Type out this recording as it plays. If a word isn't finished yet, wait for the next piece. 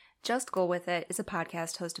Just Go With It is a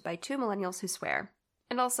podcast hosted by two millennials who swear.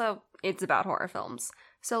 And also, it's about horror films,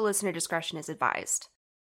 so listener discretion is advised.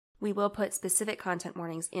 We will put specific content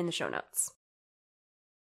warnings in the show notes.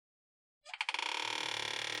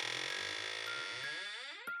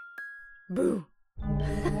 Boo!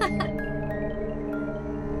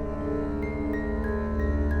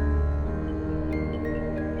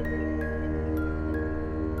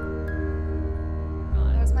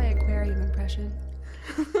 That was my aquarium impression.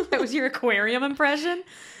 That was your aquarium impression?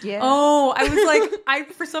 Yeah. Oh, I was like, I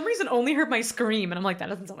for some reason only heard my scream, and I'm like, that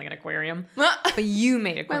doesn't sound like an aquarium. But you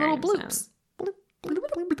made My aquarium little bloops.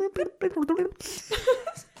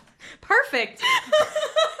 sounds. Perfect.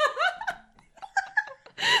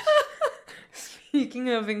 Speaking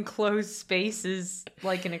of enclosed spaces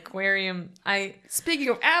like an aquarium, Speaking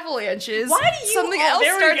of avalanches, Why do you- something oh, else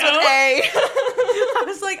there we starts go. with A. I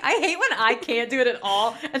was like, I hate when I can't do it at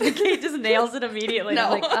all, and the Kate just nails it immediately. No.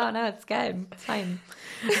 I'm like, oh no, it's good, it's fine.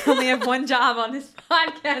 I only have one job on this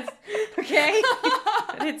podcast, okay?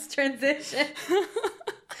 And it's transition.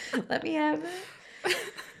 Let me have it.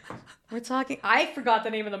 We're talking. I forgot the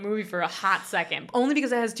name of the movie for a hot second, only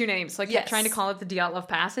because it has two names. So I kept Yes. trying to call it the Dyatlov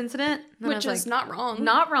Pass incident, and I Which was is like, not wrong.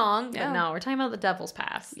 not wrong, Yeah. but no, we're talking about the Devil's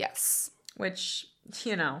Pass. Yes. Which,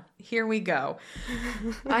 you know, here we go.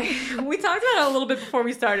 We talked about it a little bit before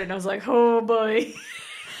we started, and I was like, oh boy.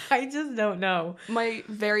 I just don't know. My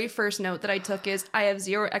very first note that I took is, I have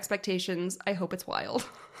zero expectations. I hope it's wild.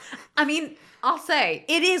 I mean, I'll say,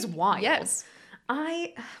 it is wild. Yes.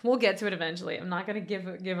 We'll get to it eventually. I'm not gonna give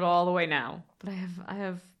it all away now. But I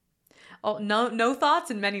have no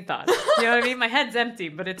thoughts and many thoughts. You know what I mean? My head's empty,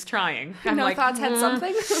 but it's trying. I'm No like, thoughts had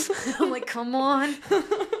something? I'm like, come on.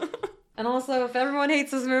 And also, if everyone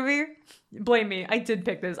hates this movie, blame me. I did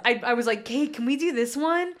pick this. I was like, Kate, can we do this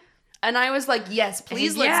one? And I was like, yes,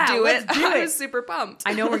 please, Yeah, let's do let's it. do I it. was super pumped.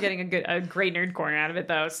 I know we're getting a great nerd corner out of it,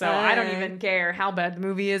 though, so I don't even care how bad the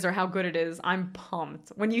movie is or how good it is. I'm pumped.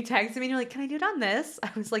 When you texted me and you're like, can I do it on this? I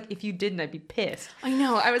was like, if you didn't, I'd be pissed. I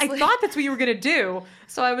know. I was I like, thought that's what you were going to do,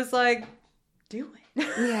 so I was like, do it.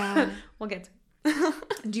 Yeah. We'll get to it.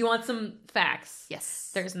 Do you want some facts? Yes.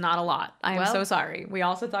 There's not a lot. I am Well- so sorry. We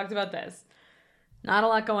also talked about this. Not a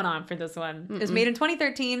lot going on for this one. It was made in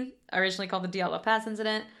 2013, originally called the Dyatlov Pass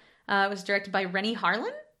Incident. It was directed by Rennie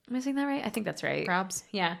Harlin. Am I saying that right? I think that's right. Probs.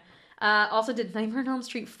 Yeah. Also did Nightmare on Elm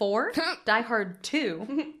Street 4, Die Hard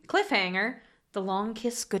 2, Cliffhanger, The Long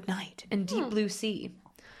Kiss Goodnight, and Deep Blue Sea.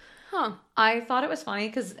 Huh. I thought it was funny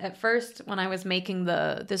because at first when I was making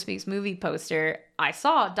this week's movie poster, I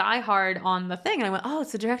saw Die Hard on the thing and I went, oh,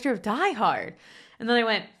 it's the director of Die Hard. And then I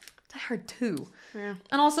went, Die Hard 2. Yeah.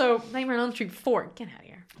 And also Nightmare on Elm Street 4. Get out of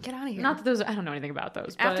here. Get out of here. Not that those, I don't know anything about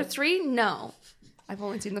those. But After 3, no. I've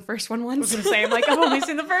only seen the first one I was once. going to say, I'm like, I've only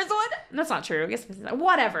seen the first one. That's not true. I guess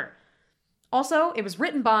whatever. Also, it was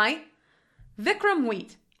written by Vikram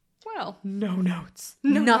Wheat. Well, No notes.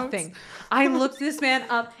 No nothing. notes. I looked this man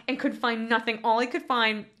up and could find nothing. All I could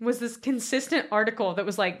find was this consistent article that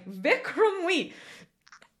was like, Vikram Wheat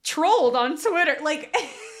trolled on Twitter. Like,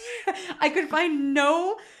 I could find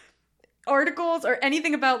no articles or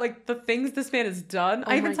anything about like the things this man has done.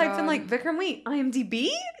 I even my typed in God. like Vikram Wheat IMDb.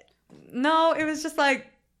 No, it was just like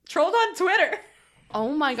trolled on Twitter.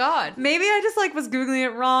 oh my god. Maybe I just like was Googling it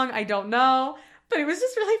wrong. I don't know. But it was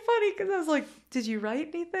just really funny because I was like, did you write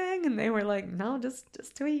anything? And they were like, no, just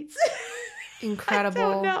tweets. Incredible. I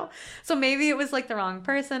don't know. So maybe it was like the wrong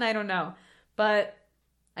person. I don't know. But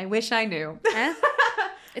I wish I knew. Eh?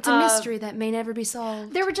 It's a mystery that may never be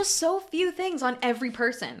solved. There were just so few things on every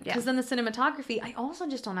person. Because Yeah. then the cinematography, I also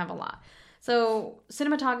just don't have a lot. So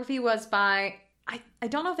cinematography was by, I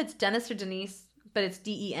don't know if it's Dennis or Denise, but it's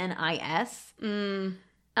Denis.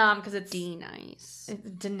 Because it's Nice.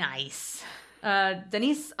 Denise.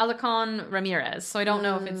 Denise Alarcon Ramirez. So I don't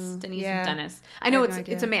know if it's Denise yeah. or Dennis. I know have it's no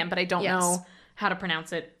idea. it's a man, but I don't Yes. know how to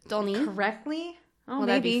pronounce it Donnie? correctly. Oh, Well,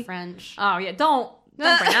 that'd maybe be French. Oh yeah, don't bring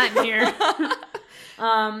that in here.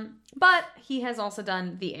 But he has also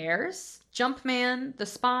done The Heirs, Jumpman, The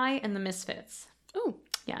Spy, and The Misfits. Ooh.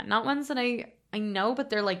 Yeah, not ones that I know, but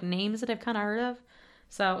they're like names that I've kind of heard of.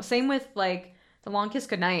 So same with like The Long Kiss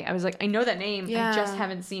Goodnight. I was like, I know that name. Yeah. I just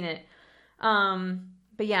haven't seen it.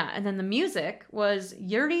 But yeah, and then the music was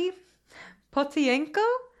Yuri Potienko.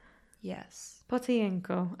 Yes.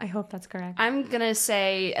 Potienko. I hope that's correct. I'm gonna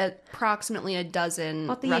say approximately a dozen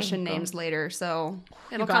Potienko. Russian names later, so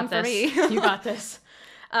it'll You got come for this. me. You got this.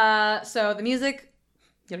 So the music,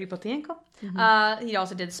 Yuri Potienko. He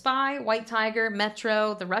also did Spy, White Tiger,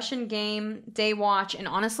 Metro, The Russian Game, Daywatch, and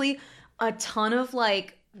honestly, a ton of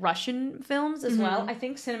like Russian films as well. I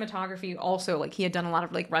think cinematography also, like he had done a lot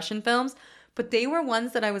of like Russian films, But they were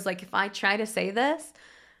ones that I was like, if I try to say this,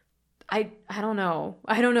 I don't know.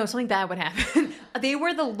 Something bad would happen. They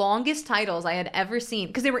were the longest titles I had ever seen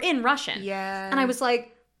because they were in Russian. Yeah. And I was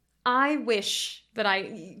like, I wish that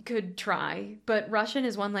I could try, but Russian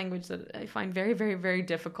is one language that I find very, very, very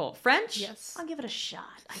difficult. French? Yes. I'll give it a shot,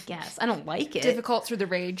 I guess. I don't like it. Difficult through the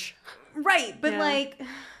rage. Right, but Yeah. like,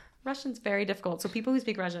 Russian's very difficult. So people who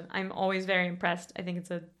speak Russian, I'm always very impressed. I think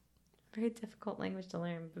it's a very difficult language to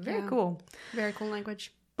learn, but very cool. Very cool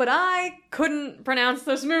language. But I couldn't pronounce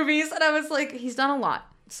those movies, and I was like, he's done a lot.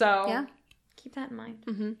 So Yeah. keep that in mind.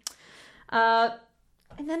 Mm-hmm.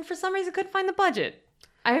 And then for some reason, I couldn't find the budget.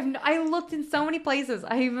 I looked in so many places.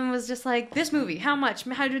 I even was just like, this movie, how much?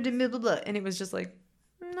 How did it, blah, blah, blah. And it was just like,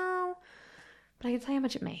 no. But I can tell you how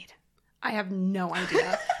much it made. I have no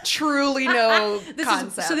idea. Truly no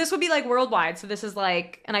concept. So this would be like worldwide. So this is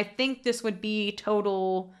like, and I think this would be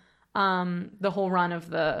total, the whole run of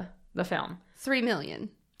the film. 3 million.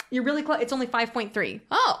 You're really close. It's only 5.3.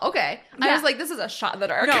 Oh, okay. Yeah. I was like, this is a shot in the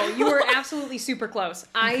dark. No, you were absolutely super close.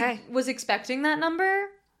 I Okay. was expecting that number,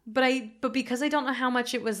 but because I don't know how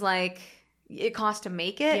much it was like it cost to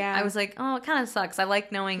make it, Yeah. I was like, oh, it kind of sucks. I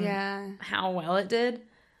like knowing how well it did.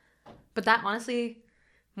 But that honestly,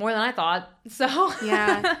 more than I thought. So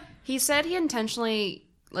Yeah. He said he intentionally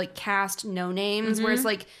like cast no names, where it's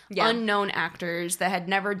like unknown actors that had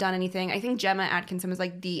never done anything. I think Gemma Atkinson was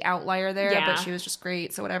like the outlier there, Yeah. but she was just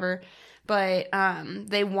great, so whatever. But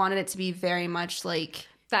they wanted it to be very much like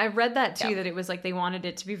I read that too, that it was like they wanted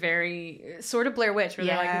it to be very sort of Blair Witch, where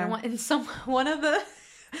they're like, you know what? And one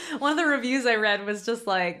of the reviews I read was just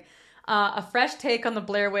like a fresh take on the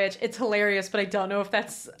Blair Witch. It's hilarious, but I don't know if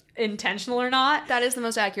that's intentional or not. that is the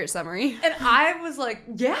most accurate summary. And I was like,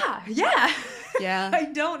 yeah. Yeah. I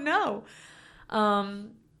don't know.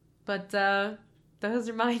 But those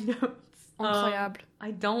are my notes. Incroyable.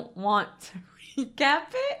 I don't want to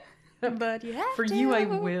recap it. But you have For to. you, I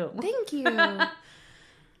will. Thank you.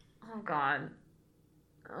 Oh, God.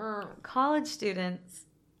 College students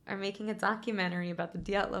are making a documentary about the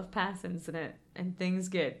Dyatlov Pass incident, and things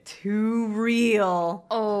get too real.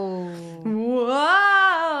 Oh.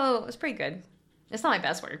 Whoa! It was pretty good. It's not my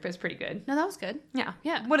best work, but it's pretty good. No, that was good. Yeah.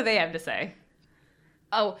 Yeah. What do they have to say?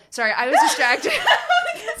 Oh, sorry, I was distracted.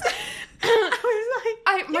 I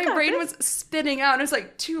was like, My brain was spinning out, and it was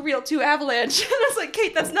like, too real, too avalanche. And I was like,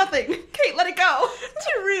 Kate, that's nothing. Kate, let it go.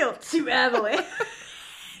 too real, too avalanche.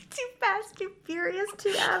 Too fast, too furious,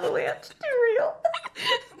 too avalanche, too real.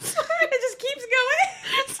 It just keeps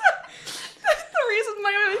going. That's the reason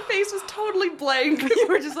my face was totally blank. You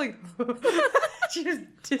were just like, she was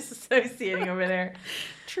disassociating over there.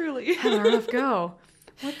 Truly. Had a rough go.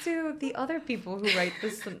 What do the other people who write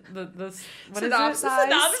this what Synopsis. is it?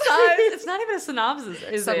 Synopsis. It's not even a synopsis,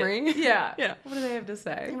 is Summary. it? Yeah. Yeah. What do they have to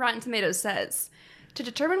say? Rotten Tomatoes says, to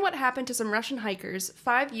determine what happened to some Russian hikers,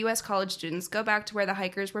 5 U.S. college students go back to where the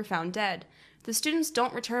hikers were found dead. The students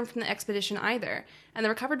don't return from the expedition either, and the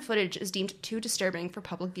recovered footage is deemed too disturbing for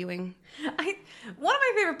public viewing. One of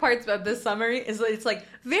my favorite parts about this summary is that it's like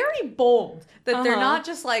very bold that they're not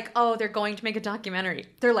just like, oh, they're going to make a documentary.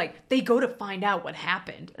 They're like, they go to find out what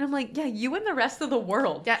happened. And I'm like, yeah, you and the rest of the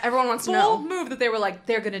world. Yeah, everyone wants to Bold know. move that they were like,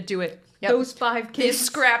 they're going to do it. Yep. Those 5 kids. These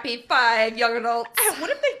scrappy 5 young adults.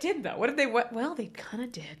 What if they did, though? What if they... Well, they kind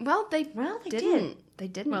of did. Well, they did. didn't. They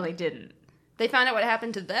didn't. Well, they didn't. They found out what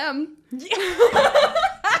happened to them. Fair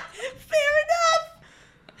enough.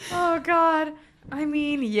 Oh, God. I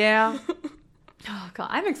mean, yeah. Oh, God.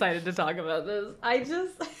 I'm excited to talk about this. I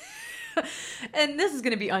just... And this is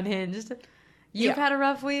going to be unhinged. You've had a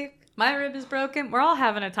rough week. My rib is broken. We're all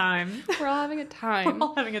having a time. We're all having a time. We're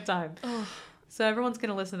all having a time. So everyone's going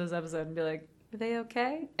to listen to this episode and be like, are they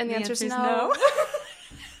okay? And the answer's no.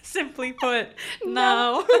 Simply put,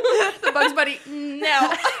 no. The Bugs Bunny,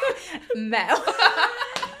 no. No.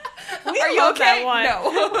 Are you love okay? that one. No.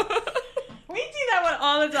 We do that one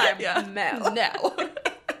all the time. Yeah. No.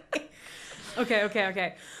 Okay.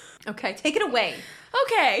 Okay, take it away.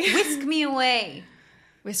 Okay. Whisk me away.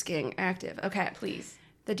 Whisking, active. Okay. Please.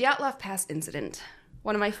 The Dyatlov Pass incident.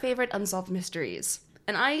 One of my favorite unsolved mysteries.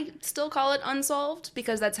 And I still call it unsolved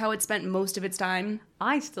because that's how it spent most of its time.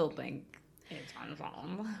 I still think it's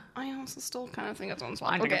unsolved. I also still kind of think it's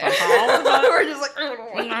unsolved. I think Okay. it's unsolved. We're just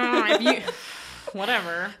like...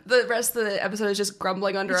 Whatever. The rest of the episode is just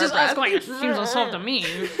grumbling under It's our just us breath. going, it seems unsolved to me.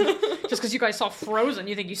 Just because you guys saw Frozen,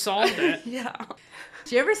 you think you solved it. Yeah.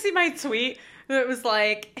 Did you ever see my tweet? It was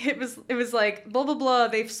like, blah, blah, blah,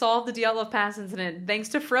 they've solved the Dyatlov Pass incident thanks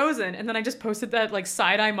to Frozen. And then I just posted that, like,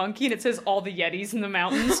 side-eye monkey, and it says all the Yetis in the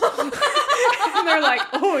mountains. And they're like,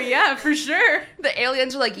 oh, yeah, for sure. The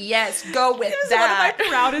aliens are like, yes, go with It was that. one of my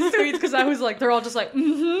proudest tweets, because I was like, they're all just like,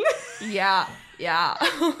 mm-hmm. Yeah.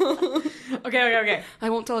 Okay. I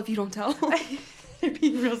won't tell if you don't tell. They're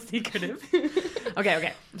being real secretive.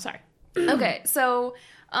 Okay, I'm sorry. Okay, so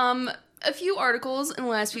a few articles in the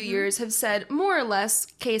last few years have said more or less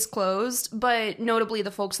case closed, but notably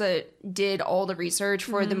the folks that did all the research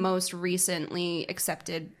for the most recently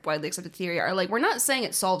widely accepted theory are like, we're not saying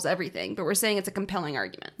it solves everything, but we're saying it's a compelling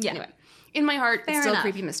argument. Yeah. Anyway, in my heart, Fair it's still enough. a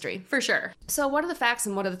creepy mystery. For sure. So what are the facts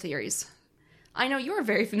and what are the theories? I know you're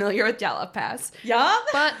very familiar with Dyatlov Pass, Yeah?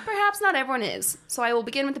 but perhaps not everyone is. So I will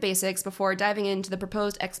begin with the basics before diving into the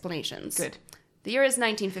proposed explanations. Good. The year is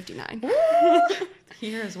 1959.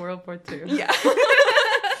 Here is World War II. Yeah.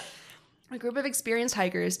 A group of experienced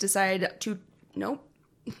hikers decide to... Nope.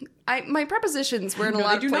 My prepositions were in a No,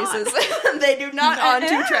 lot they of do not. places. They do not on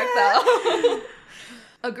to trek, though.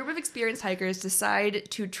 A group of experienced hikers decide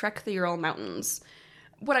to trek the Ural Mountains.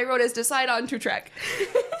 What I wrote is decide on to trek.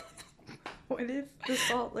 What if the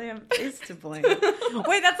salt lamp is to blame? Wait,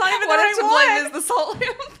 that's not even What the if to right blame one. is the salt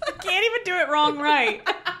lamp? Can't even do it wrong right.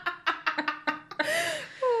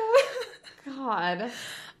 God.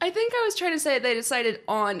 I think I was trying to say they decided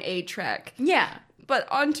on a trek, Yeah. but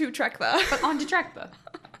on to trek, though. But on to trek, though.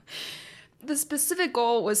 The specific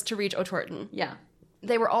goal was to reach Otorten. Yeah.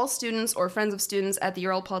 They were all students or friends of students at the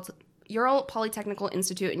Ural Polytechnical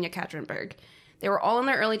Institute in Yekaterinburg. They were all in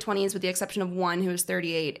their early 20s with the exception of one who was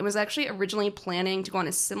 38 and was actually originally planning to go on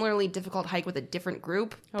a similarly difficult hike with a different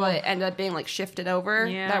group, but ended up being like shifted over.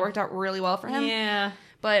 Yeah. That worked out really well for him. Yeah.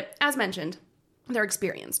 But as mentioned, they're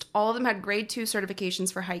experienced. All of them had grade 2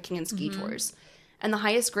 certifications for hiking and ski tours. And the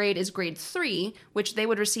highest grade is grade 3, which they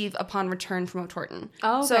would receive upon return from Otorten.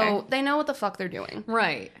 Oh, okay. So they know what the fuck they're doing.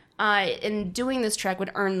 Right. And doing this trek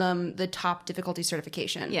would earn them the top difficulty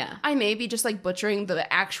certification. Yeah. I may be just like butchering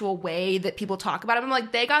the actual way that people talk about it. I'm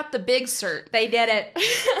like, they got the big cert. They did it.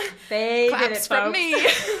 They did it, Claps from folks. me.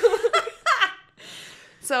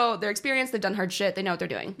 So they're experienced, they've done hard shit, they know what they're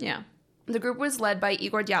doing. Yeah. The group was led by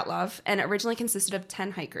Igor Dyatlov and originally consisted of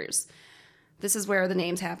 10 hikers. This is where the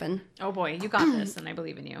names happen. Oh boy, you got this, and I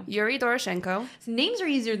believe in you. Yuri Doroshenko. Names are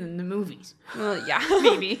easier than the movies. Well, yeah.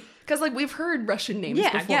 Maybe. Because, like, we've heard Russian names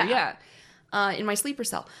Yeah, before. yeah. In my sleeper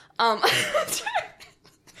cell.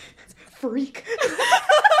 Freak.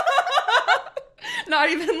 Not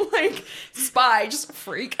even, like, spy, just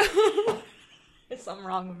freak. There's something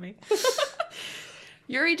wrong with me.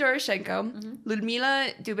 Yuri Doroshenko,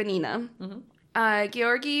 Ludmila Dubanina,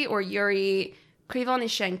 Georgy or Yuri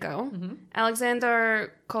Krivonishenko,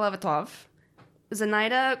 Alexander Kolovatov,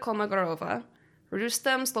 Zenaida Kolmogorova,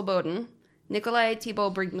 Rustem Slobodin, Nikolai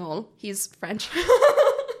Thibault Brignol. He's French.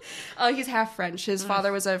 He's half French. His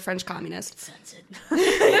father was a French communist. Censored.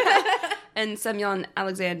 And Semyon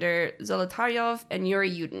Alexander Zolotaryov and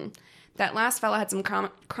Yuri Yudin. That last fellow had some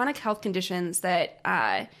chronic health conditions that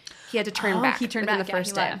he had to turn back. He turned within back, the yeah,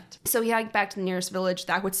 first he day. left. So he hiked back to the nearest village.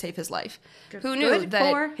 That would save his life. Good- Who knew good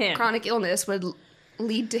that for him. chronic illness would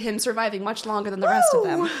lead to him surviving much longer than the rest of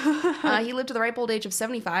them? He lived to the ripe old age of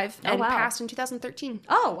 75 and wow. passed in 2013.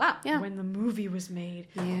 Oh, wow. Yeah. When the movie was made.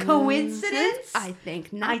 Yeah. Coincidence? I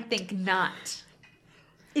think not. I think not.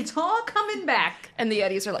 It's all coming back. And the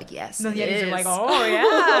Yetis are like, yes. The it Yetis are is. like,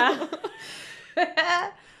 oh,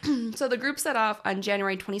 yeah. So the group set off on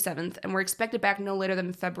January 27th and were expected back no later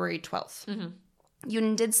than February 12th.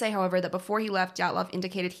 Yudin did say, however, that before he left, Dyatlov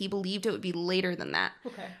indicated he believed it would be later than that.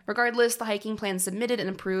 Okay. Regardless, the hiking plan submitted and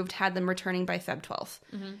approved had them returning by Feb 12th.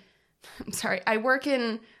 I'm sorry. I work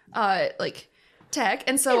in, tech,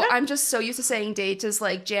 and so I'm just so used to saying dates as,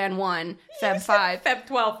 like, Jan 1, Feb 5. Feb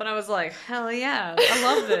 12th, and I was like, hell yeah, I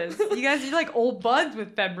love this. You guys, you're like old buds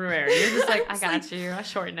with February. You're just like, I got you. I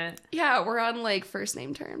shorten it. Yeah, we're on, like, first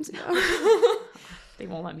name terms, you know? They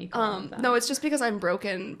won't let me call them that. No, it's just because I'm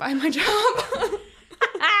broken by my job.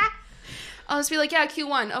 I'll just be like, yeah,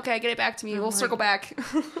 Q1. Okay, get it back to me. We'll circle back.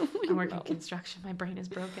 I work in construction. My brain is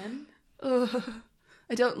broken. Ugh,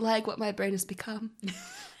 I don't like what my brain has become.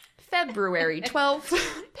 February 12th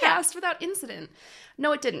passed without incident.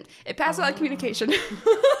 No, it didn't. It passed without communication.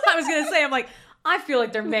 I was going to say, I'm like, I feel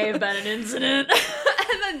like there may have been an incident.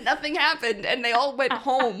 And then nothing happened, and they all went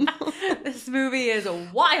home. This movie is a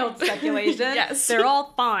wild speculation. Yes. They're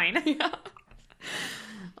all fine. Yeah.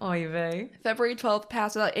 Oy vey. February 12th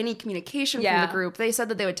passed without any communication from the group. They said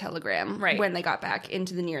that they would telegram when they got back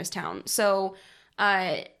into the nearest town. So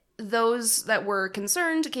those that were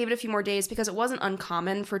concerned gave it a few more days because it wasn't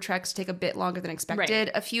uncommon for treks to take a bit longer than expected.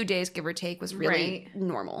 Right. A few days, give or take, was really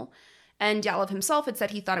normal. And Dyatlov himself had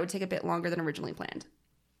said he thought it would take a bit longer than originally planned.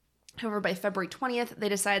 However, by February 20th, they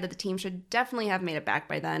decided that the team should definitely have made it back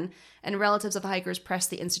by then, and relatives of the hikers pressed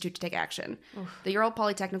the institute to take action. The Ural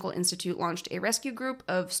Polytechnical Institute launched a rescue group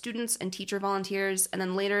of students and teacher volunteers, and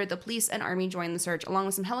then later the police and army joined the search, along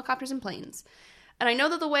with some helicopters and planes. And I know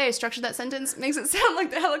that the way I structured that sentence makes it sound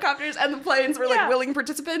like the helicopters and the planes were like willing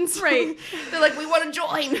participants. Right. They're like, we want to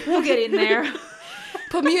join. We'll get in there.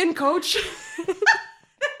 Put me in, coach.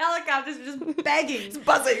 Helicopters are just begging. It's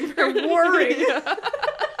buzzing. They're whirring.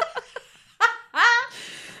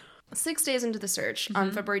 6 days into the search,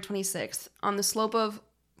 on February 26th, on the slope of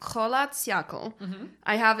Kholat Syakhl,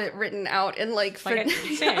 I have it written out in like I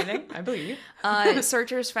didn't say anything. I believe you.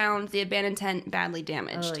 Searchers found the abandoned tent badly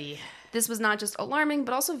damaged. This was not just alarming,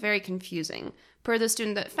 but also very confusing. Per the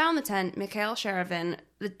student that found the tent, Mikhail Sharavin,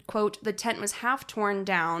 the tent was half torn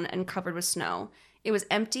down and covered with snow. It was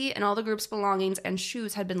empty, and all the group's belongings and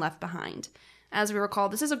shoes had been left behind. As we recall,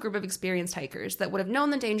 this is a group of experienced hikers that would have known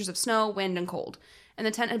the dangers of snow, wind, and cold, and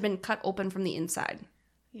the tent had been cut open from the inside.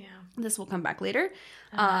 Yeah. This will come back later.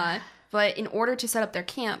 But in order to set up their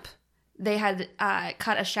camp, they had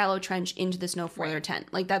cut a shallow trench into the snow for their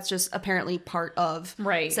tent. Like, that's just apparently part of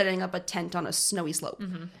setting up a tent on a snowy slope.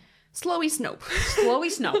 Slowy snope. Slowy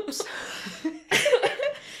snopes.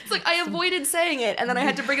 It's like, I avoided saying it, and then I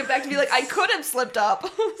had to bring it back to be like, I could have slipped up.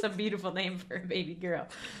 It's a beautiful name for a baby girl.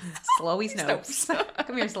 Slowy snopes.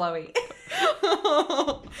 Come here, Slowy.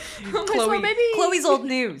 Chloe's old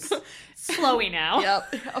news. Slowy now.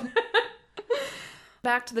 Yep.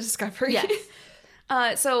 Back to the discovery.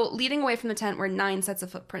 Yes. So, leading away from the tent were 9 sets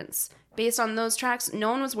of footprints. Based on those tracks,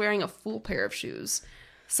 no one was wearing a full pair of shoes.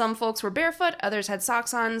 Some folks were barefoot, others had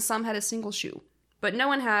socks on, some had a single shoe. But no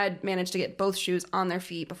one had managed to get both shoes on their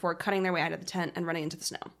feet before cutting their way out of the tent and running into the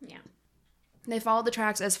snow. Yeah. They followed the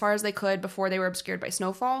tracks as far as they could before they were obscured by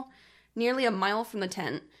snowfall. Nearly a mile from the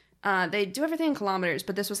tent. They do everything in kilometers,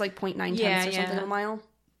 but this was like 0.9 tenths or something of a mile.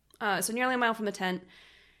 So nearly a mile from the tent.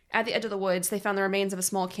 At the edge of the woods, they found the remains of a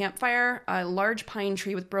small campfire, a large pine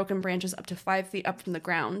tree with broken branches up to 5 feet up from the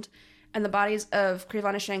ground, and the bodies of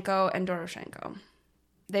Krivonishenko and Doroshenko.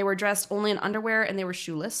 They were dressed only in underwear and they were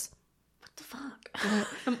shoeless. What the fuck?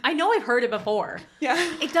 I know I've heard it before. Yeah.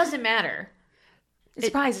 It doesn't matter. It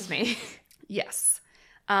surprises me. Yes.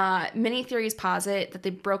 Many theories posit that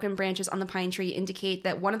the broken branches on the pine tree indicate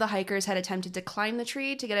that one of the hikers had attempted to climb the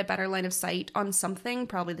tree to get a better line of sight on something,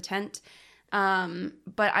 probably the tent.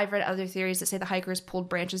 But I've read other theories that say the hikers pulled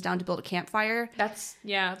branches down to build a campfire. That's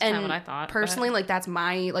kind of what I thought. Personally, like, that's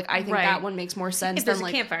my, like, I think that one makes more sense if there's than,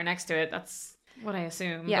 like, a campfire next to it, that's what I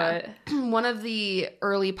assume. Yeah. But one of the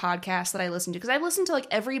early podcasts that I listened to, because I've listened to, like,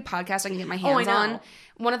 every podcast I can get my hands on.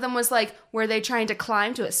 One of them was, like, were they trying to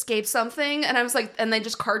climb to escape something? And I was like, and they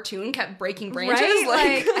just cartoon kept breaking branches.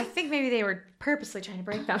 Right? Like, I think maybe they were purposely trying to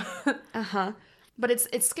break them. But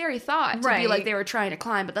it's scary thought to be like they were trying to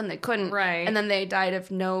climb, but then they couldn't. Right. And then they died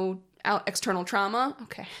of no external trauma.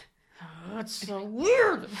 Okay. Oh, that's so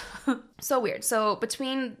weird. So weird. So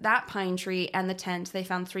between that pine tree and the tent, they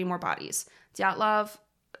found 3 more bodies. Dyatlov,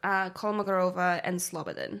 Kolmogorova, and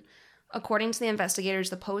Slobodin. According to the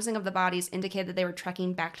investigators, the posing of the bodies indicated that they were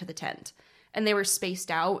trekking back to the tent. And they were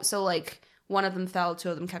spaced out. So, like, one of them fell, 2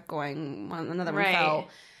 of them kept going, another one fell.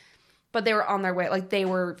 But they were on their way, like, they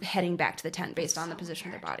were heading back to the tent based on the position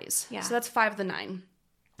of their bodies. Yeah. So that's 5 of the 9.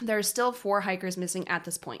 There are still 4 hikers missing at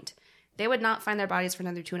this point. They would not find their bodies for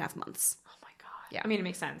another 2.5 months. Oh my god. Yeah. I mean, it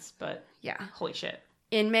makes sense, but holy shit.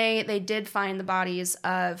 In May, they did find the bodies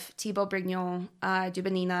of Thibaut Brignon,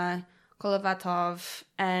 Dubinina, Kolovatov,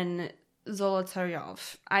 and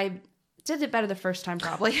Zolotaryov. I did it better the first time,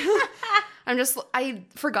 probably. I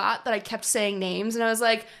forgot that I kept saying names, and I was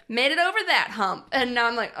like, made it over that hump. And now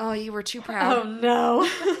I'm like, oh, you were too proud. Oh,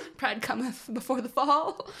 no. Pride cometh before the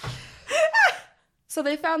fall. So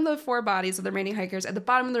they found the 4 bodies of the remaining hikers at the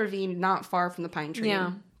bottom of the ravine, not far from the pine tree.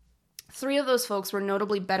 Yeah. 3 of those folks were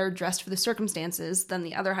notably better dressed for the circumstances than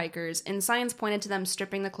the other hikers, and signs pointed to them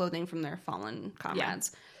stripping the clothing from their fallen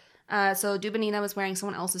comrades. So Dubinina was wearing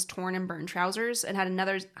someone else's torn and burned trousers and had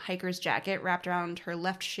another hiker's jacket wrapped around her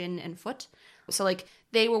left shin and foot. So, like,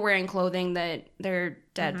 they were wearing clothing that their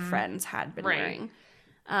dead friends had been wearing.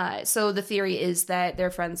 So the theory is that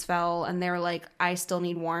their friends fell and they were like, I still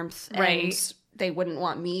need warmth. And they wouldn't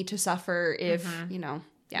want me to suffer if,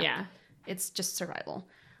 it's just survival.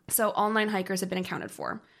 So all 9 hikers have been accounted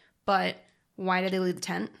for. But Why did they leave the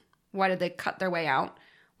tent? Why did they cut their way out?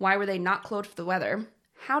 Why were they not clothed for the weather?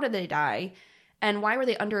 How did they die? And why were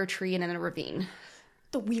they under a tree and in a ravine?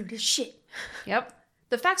 The weirdest shit. Yep.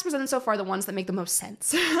 The facts presented so far are the ones that make the most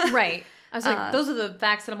sense. Right. I was like, those are the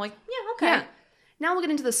facts that I'm like, yeah, okay. Yeah. Now we'll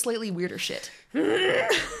get into the slightly weirder shit.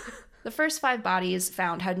 The first 5 bodies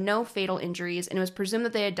found had no fatal injuries, and it was presumed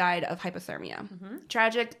that they had died of hypothermia.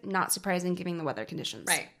 Tragic, not surprising given the weather conditions.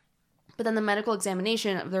 Right. But then the medical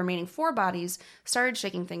examination of the remaining 4 bodies started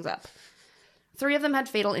shaking things up. 3 of them had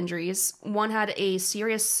fatal injuries. One had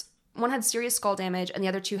serious skull damage, and the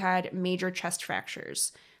other 2 had major chest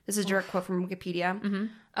fractures. This is a direct quote from Wikipedia.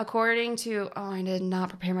 According to... Oh, I did not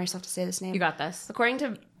prepare myself to say this name. You got this. According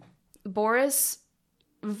to Boris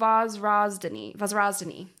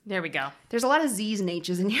Vozrozdeny. There we go. There's a lot of Z's and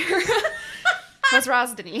H's in here.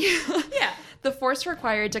 Vozrozdeny. Yeah. The force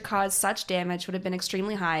required to cause such damage would have been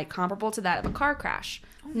extremely high, comparable to that of a car crash.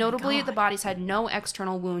 Notably, the bodies had no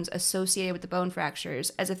external wounds associated with the bone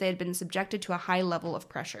fractures, as if they had been subjected to a high level of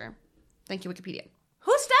pressure. Thank you, Wikipedia.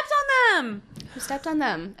 Who stepped on them? Who stepped on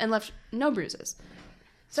them and left no bruises.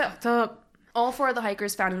 So, all 4 of the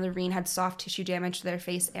hikers found in the ravine had soft tissue damage to their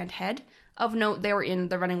face and head. Of note, they were in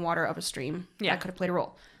the running water of a stream. Yeah. That could have played a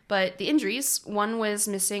role. But the injuries, one was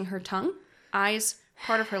missing her tongue, eyes,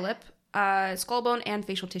 part of her lip, skull bone, and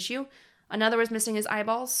facial tissue. Another was missing his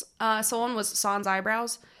eyeballs. Someone was sans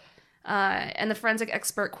eyebrows. And the forensic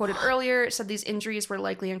expert quoted earlier said these injuries were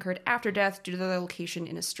likely incurred after death due to their location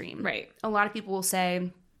in a stream. Right. A lot of people will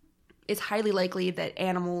say it's highly likely that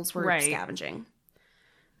animals were scavenging.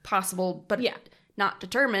 Possible, but not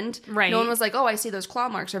determined. Right. No one was like, oh, I see those claw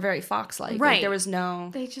marks are very fox-like. Right. Like, there was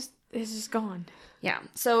no... It's just gone. Yeah.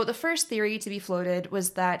 So the first theory to be floated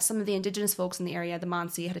was that some of the indigenous folks in the area, the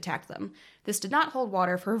Mansi, had attacked them. This did not hold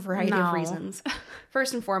water for a variety of reasons.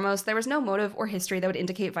 First and foremost, there was no motive or history that would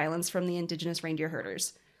indicate violence from the indigenous reindeer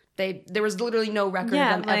herders. There was literally no record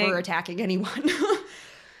of them ever attacking anyone.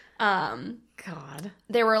 God.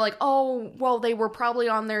 They were like, oh, well, they were probably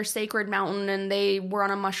on their sacred mountain and they were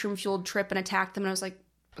on a mushroom-fueled trip and attacked them. And I was like,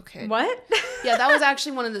 okay. What? Yeah, that was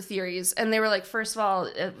actually one of the theories. And they were like, first of all,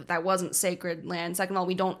 that wasn't sacred land. Second of all,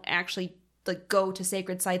 we don't actually like go to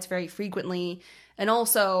sacred sites very frequently. And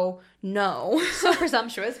also, no. So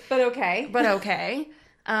presumptuous, but okay. But okay.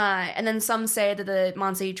 And then some say that the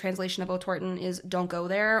Mansi translation of Otorten is don't go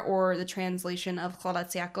there, or the translation of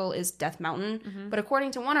Tlaloc is Death Mountain. But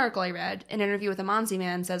according to one article I read, an interview with a Mansi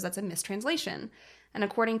man says that's a mistranslation. And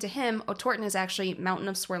according to him, Otorten is actually Mountain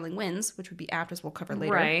of Swirling Winds, which would be apt as we'll cover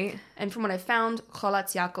later. Right. And from what I found,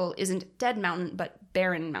 Tlaloc isn't Dead Mountain, but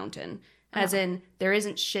Barren Mountain. As in, there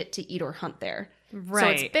isn't shit to eat or hunt there.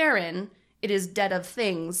 Right. So it's barren, it is dead of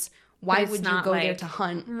things. Why would you go there to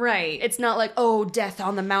hunt? Right. It's not like, oh, death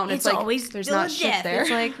on the mountain. It's like, always there's not shit there. It's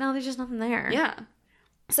like, no, there's just nothing there. Yeah.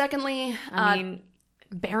 Secondly, I mean,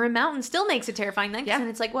 Barren Mountain still makes it terrifying then. Yeah. And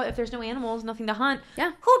it's like, what if there's no animals, nothing to hunt?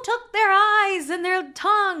 Yeah. Who took their eyes and their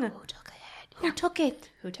tongue? Who took it? Who took it?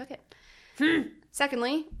 Who took it?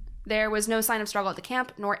 Secondly, there was no sign of struggle at the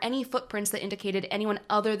camp, nor any footprints that indicated anyone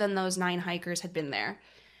other than those 9 hikers had been there.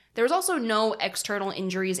 There was also no external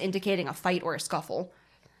injuries indicating a fight or a scuffle.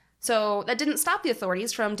 So that didn't stop the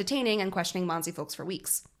authorities from detaining and questioning Mansi folks for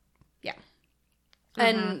weeks. Yeah.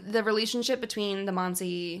 And the relationship between the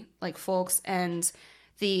Mansi folks and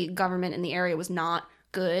the government in the area was not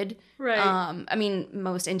good. Right. I mean,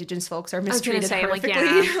 most indigenous folks are mistreated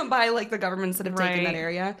horrifically by the governments that have taken that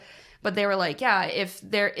area. But they were like, yeah,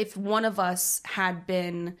 if one of us had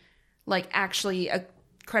been actually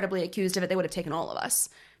credibly accused of it, they would have taken all of us.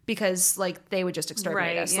 Because they would just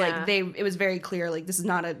exterminate us. Yeah. It was very clear, this is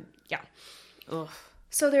not Ugh.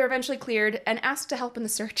 So they were eventually cleared and asked to help in the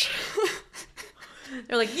search.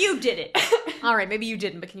 They're like, you did it. All right, maybe you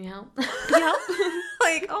didn't, but can you help? Can you help?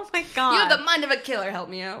 Oh my God. You have the mind of a killer, help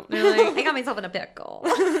me out. They're like, I got myself in a pickle.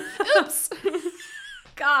 Oops.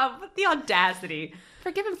 God, what the audacity.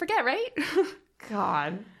 Forgive and forget, right?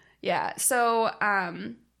 God. Yeah, so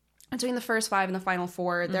between the first 5 and the final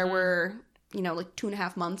 4, there were,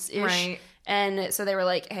 2.5 months-ish. Right. And so they were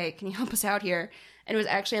like, hey, can you help us out here? And it was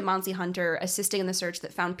actually a Mansi hunter assisting in the search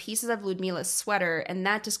that found pieces of Ludmila's sweater, and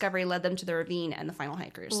that discovery led them to the ravine and the final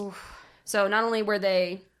hikers. Oof. So not only were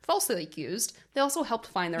they falsely accused, they also helped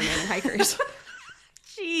find the remaining hikers.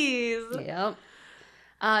 Jeez.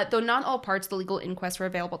 Yep. Though not all parts of the legal inquest were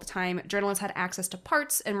available at the time, journalists had access to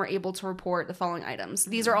parts and were able to report the following items.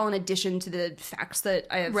 These are all in addition to the facts that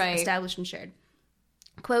I have established and shared.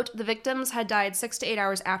 Quote, the victims had died 6 to 8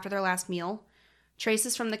 hours after their last meal.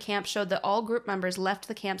 Traces from the camp showed that all group members left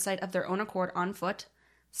the campsite of their own accord on foot.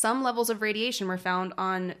 Some levels of radiation were found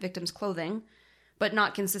on victims' clothing. but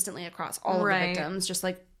not consistently across all of the Right. victims. Just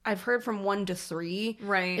like I've heard from 1 to 3.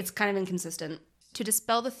 Right. It's kind of inconsistent. To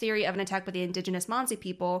dispel the theory of an attack by the indigenous Mansi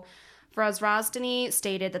people, Vrazrasdani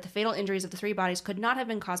stated that the fatal injuries of the 3 bodies could not have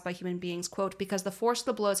been caused by human beings, quote, because the force of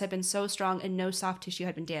the blows had been so strong and no soft tissue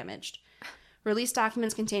had been damaged. Released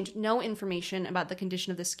documents contained no information about the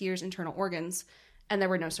condition of the skiers' internal organs, and there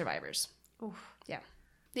were no survivors. Oof. Yeah.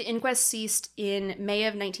 The inquest ceased in May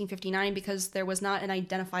of 1959 because there was not an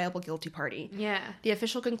identifiable guilty party. Yeah. The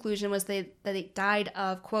official conclusion was that they died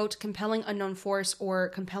of, quote, compelling unknown force or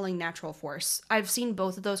compelling natural force. I've seen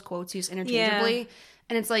both of those quotes used interchangeably,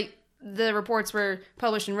 and it's like the reports were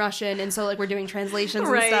published in Russian, and so like we're doing translations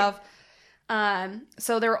and Right. stuff.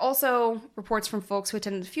 So there were also reports from folks who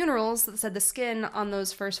attended the funerals that said the skin on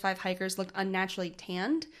those first 5 hikers looked unnaturally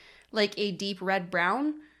tanned, like a deep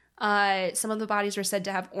red-brown. Some of the bodies were said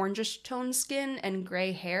to have orangish toned skin and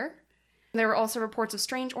gray hair. There were also reports of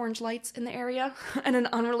strange orange lights in the area, and an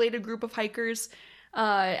unrelated group of hikers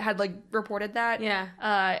had like reported that. Yeah.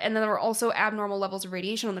 And then there were also abnormal levels of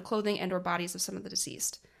radiation on the clothing and or bodies of some of the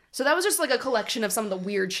deceased. So that was just like a collection of some of the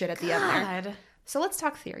weird shit at the end there. God. So let's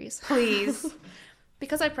talk theories. Please.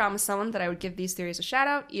 Because I promised someone that I would give these theories a shout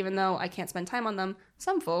out, even though I can't spend time on them,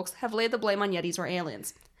 some folks have laid the blame on Yetis or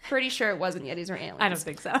aliens. Pretty sure it wasn't Yetis or aliens. I don't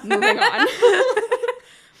think so. Moving on.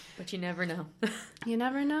 But you never know. You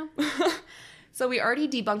never know. So we already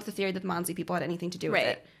debunked the theory that the Mansi people had anything to do with Right.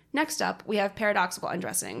 it. Next up, we have paradoxical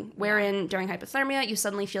undressing, wherein during hypothermia, you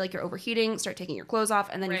suddenly feel like you're overheating, start taking your clothes off,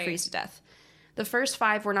 and then you Right. freeze to death. The first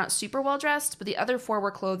 5 were not super well dressed, but the other 4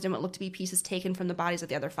 were clothed in what looked to be pieces taken from the bodies of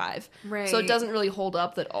the other 5. Right. So it doesn't really hold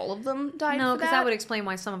up that all of them died No, for because that. that would explain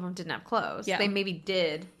why some of them didn't have clothes. Yeah. They maybe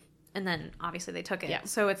did, and then obviously they took it. Yeah.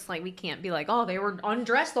 So it's like we can't be like, oh, they were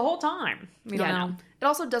undressed the whole time. We don't know. No. It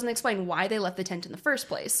also doesn't explain why they left the tent in the first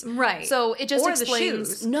place. Right. So it just or explains...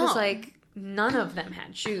 the shoes. No. 'Cause, like, none of them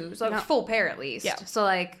had shoes. Like, No. full pair at least. Yeah. So,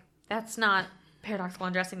 like, that's not paradoxical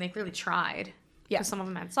undressing. They clearly tried. Yeah. Because some of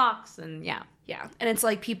them had socks, and yeah. Yeah, and it's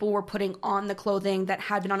like people were putting on the clothing that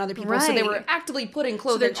had been on other people, so they were Right. actively putting So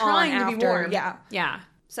clothing they're trying on to be after. warm. Yeah. Yeah.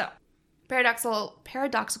 So,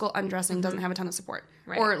 paradoxical undressing doesn't have a ton of support,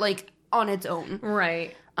 Right. or like on its own.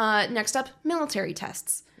 Right. Next up, military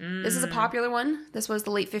tests. This is a popular one. This was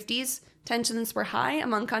the late 50s. Tensions were high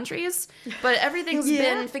among countries, but everything's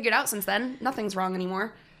Yeah. been figured out since then. Nothing's wrong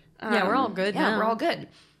anymore. Yeah, we're all good Yeah, now. we're all good.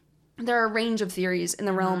 There are a range of theories in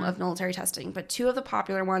the realm of military testing, but 2 of the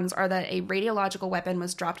popular ones are that a radiological weapon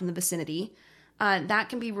was dropped in the vicinity. That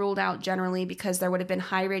can be ruled out generally because there would have been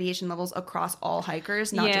high radiation levels across all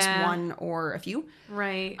hikers, not just Yeah. one or a few.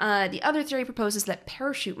 Right. The other theory proposes that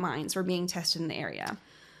parachute mines were being tested in the area.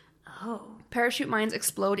 oh. Parachute mines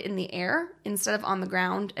explode in the air instead of on the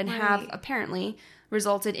ground and have Right. apparently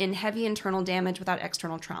resulted in heavy internal damage without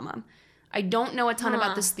external trauma. I don't know a ton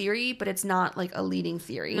about this theory, but it's not like a leading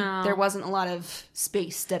theory. No. There wasn't a lot of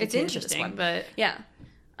space It's dedicated to this interesting, one. but... Yeah.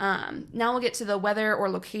 Now we'll get to the weather or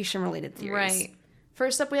location related theories. Right.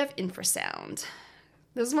 First up, we have infrasound.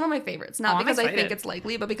 This is one of my favorites. Not Oh, I'm because I think excited. it's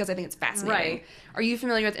likely, but because I think it's fascinating. Right. Are you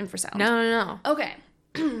familiar with infrasound? No. Okay.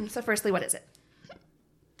 So firstly, what is it?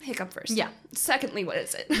 Hiccup first. Yeah. Secondly, what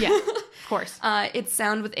is it? Yeah, of course. It's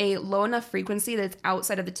sound with a low enough frequency that it's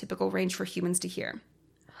outside of the typical range for humans to hear.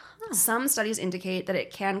 Some studies indicate that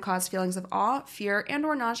it can cause feelings of awe, fear, and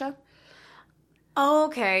or nausea. Oh,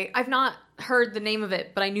 okay. I've not heard the name of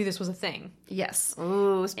it, but I knew this was a thing. Yes.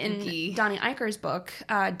 Ooh, In spooky. Donnie Eicher's book,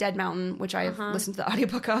 Dead Mountain, which I've listened to the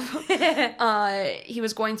audiobook of, he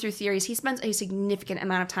was going through theories. He spends a significant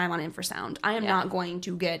amount of time on infrasound. I am not going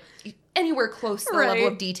to get anywhere close to the level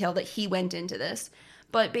Right. of detail that he went into this.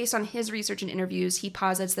 But based on his research and interviews, he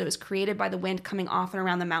posits that it was created by the wind coming off and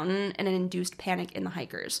around the mountain and an induced panic in the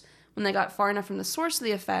hikers. When they got far enough from the source of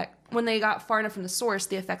the effect,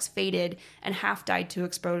 the effects faded and half died to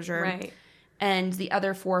exposure. Right. And the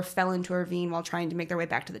other 4 fell into a ravine while trying to make their way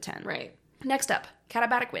back to the tent. Right. Next up,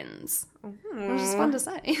 katabatic winds. Which is fun to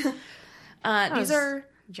say. These are...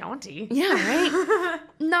 jaunty. Yeah, right?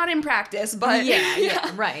 Not in practice, but...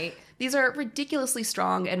 Yeah, right. These are ridiculously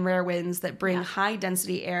strong and rare winds that bring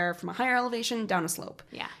high-density air from a higher elevation down a slope.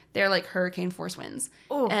 Yeah. They're like hurricane-force winds.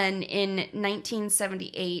 Ooh. And in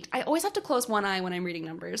 1978... I always have to close one eye when I'm reading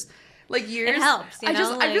numbers. Like years. It helps, you I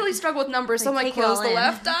know, I like- really struggle with numbers, so I'm like, take it all close the in.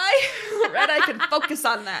 left eye. Right eye can focus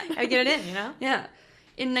on that. I get it in, you know? Yeah.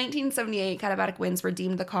 In 1978, katabatic winds were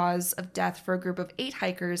deemed the cause of death for a group of 8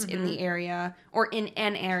 hikers in the area, or in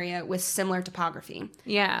an area with similar topography.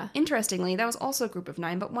 Yeah. Interestingly, that was also a group of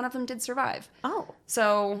 9, but one of them did survive. Oh.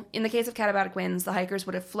 So, in the case of katabatic winds, the hikers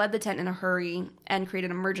would have fled the tent in a hurry and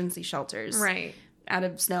created emergency shelters Right. out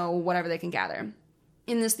of snow, whatever they can gather.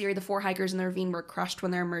 In this theory, the 4 hikers in the ravine were crushed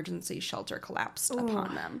when their emergency shelter collapsed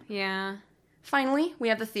upon them. Yeah. Finally, we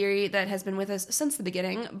have the theory that has been with us since the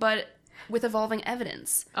beginning, but with evolving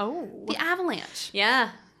evidence. Oh. The avalanche. Yeah.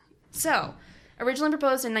 So, originally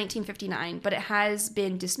proposed in 1959, but it has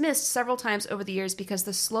been dismissed several times over the years because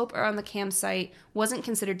the slope around the campsite wasn't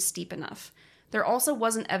considered steep enough. There also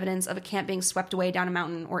wasn't evidence of a camp being swept away down a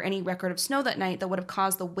mountain or any record of snow that night that would have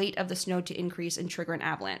caused the weight of the snow to increase and trigger an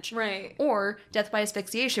avalanche. Right. Or death by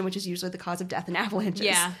asphyxiation, which is usually the cause of death in avalanches.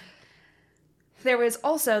 Yeah. There was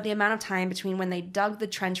also the amount of time between when they dug the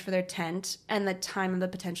trench for their tent and the time of the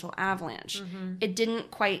potential avalanche. Mm-hmm. It didn't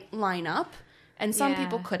quite line up, and some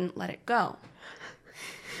people couldn't let it go.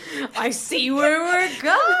 I see where we're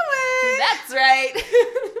going. That's right.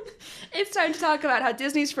 It's time to talk about how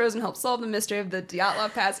Disney's Frozen helped solve the mystery of the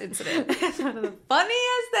Dyatlov Pass incident. It's one of the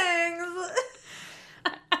funniest things.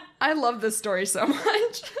 I love this story so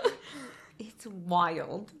much. It's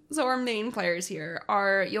wild. So our main players here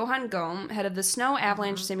are Johan Gohm, head of the Snow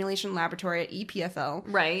Avalanche Simulation Laboratory at EPFL.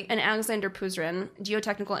 Right. And Alexander Puzrin,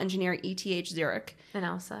 geotechnical engineer at ETH Zurich. And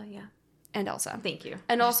Elsa, yeah. And Elsa. Thank you.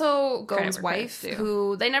 And also Gohm's wife,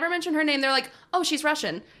 who they never mention her name. They're like, oh, she's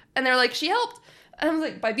Russian. And they're like, she helped. And I was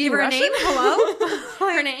like, by being Russian? Her name?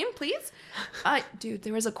 Hello? Her name, please? Dude,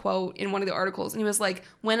 there was a quote in one of the articles, and he was like,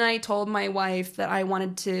 when I told my wife that I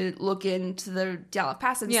wanted to look into the Dyatlov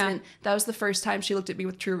Pass incident, that was the first time she looked at me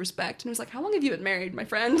with true respect. And he was like, how long have you been married, my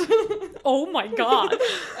friend? Oh my God.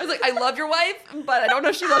 I was like, I love your wife, but I don't know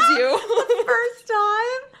if she loves you. First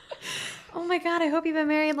time? Oh my God, I hope you've been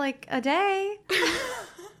married like a day.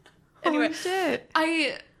 Anyway, holy shit.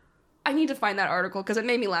 I need to find that article because it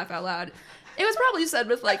made me laugh out loud. It was probably said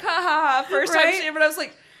with like, ha ha ha, first time she, but I was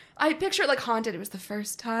like, I picture it like Haunted. It was the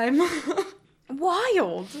first time.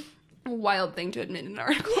 Wild. A wild thing to admit in an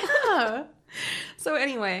article. Yeah. So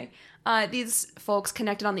anyway, these folks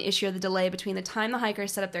connected on the issue of the delay between the time the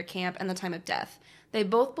hikers set up their camp and the time of death. They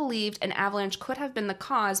both believed an avalanche could have been the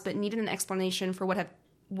cause, but needed an explanation for what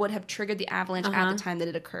would have triggered the avalanche at the time that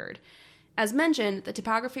it occurred. As mentioned, the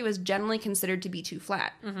topography was generally considered to be too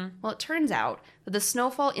flat. Mm-hmm. Well, it turns out that the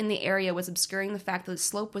snowfall in the area was obscuring the fact that the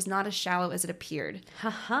slope was not as shallow as it appeared.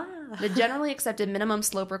 The generally accepted minimum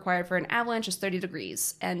slope required for an avalanche is 30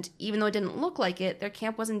 degrees, and even though it didn't look like it, their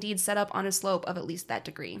camp was indeed set up on a slope of at least that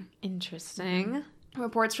degree. Interesting.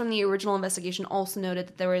 Reports from the original investigation also noted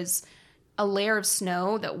that there was a layer of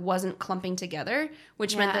snow that wasn't clumping together,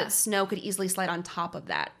 which meant that snow could easily slide on top of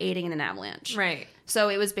that, aiding in an avalanche. Right. So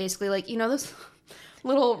it was basically like, you know those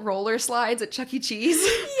little roller slides at Chuck E. Cheese?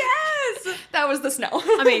 Yes! That was the snow.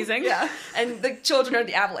 Amazing. Yeah. And the children are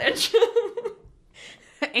the avalanche.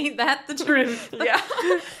 Ain't that the truth? Yeah.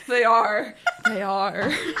 They are. They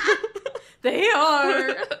are. They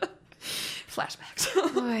are.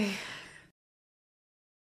 Flashbacks. Boy.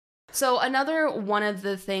 So another one of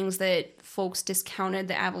the things that folks discounted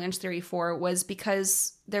the avalanche theory for was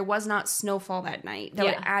because there was not snowfall that night that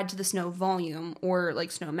would add to the snow volume or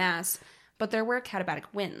like snow mass, but there were katabatic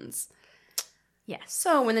winds. Yes.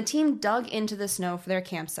 So when the team dug into the snow for their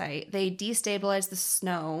campsite, they destabilized the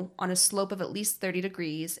snow on a slope of at least 30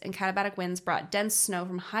 degrees, and katabatic winds brought dense snow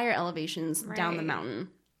from higher elevations down the mountain.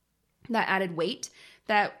 That added weight.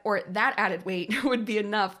 That added weight would be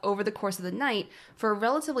enough over the course of the night for a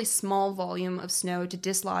relatively small volume of snow to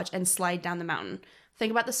dislodge and slide down the mountain.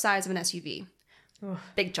 Think about the size of an SUV. Ugh.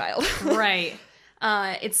 Big child. Right.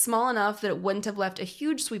 It's small enough that it wouldn't have left a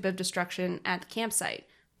huge sweep of destruction at the campsite.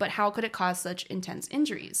 But how could it cause such intense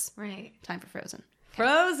injuries? Right. Time for Frozen.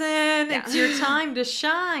 Frozen! Yeah. It's your time to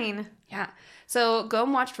shine. Yeah. So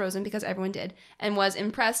Gohm watched Frozen, because everyone did, and was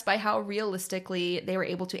impressed by how realistically they were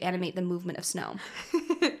able to animate the movement of snow.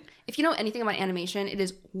 If you know anything about animation, it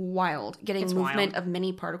is wild getting movement of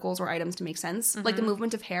many particles or items to make sense. Mm-hmm. Like the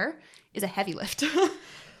movement of hair is a heavy lift.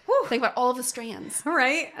 Think about all of the strands. All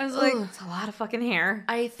right. I was like, it's a lot of fucking hair.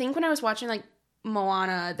 I think when I was watching like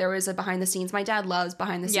Moana, there was a behind the scenes. My dad loves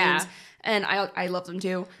behind the scenes. And I love them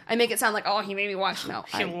too. I make it sound like, oh, he made me watch. No,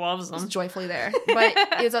 he loves them. He's joyfully there. But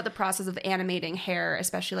it was about the process of animating hair,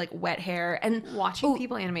 especially like wet hair. And watching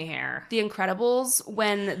people animate hair. The Incredibles,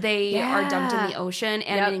 when they are dumped in the ocean,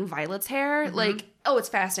 animating Violet's hair. Mm-hmm. Like, it's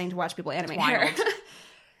fascinating to watch people animate hair.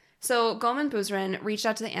 So Gohm and Puzrin reached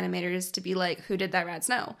out to the animators to be like, who did that rad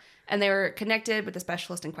snow? And they were connected with the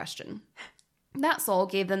specialist in question. That soul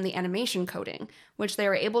gave them the animation coding, which they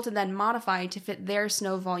were able to then modify to fit their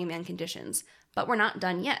snow volume and conditions. But we're not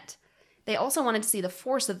done yet. They also wanted to see the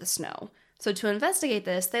force of the snow. So to investigate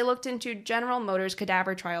this, they looked into General Motors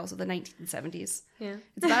cadaver trials of the 1970s. Yeah.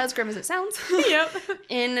 It's about as grim as it sounds. Yep.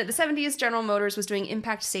 In the 70s, General Motors was doing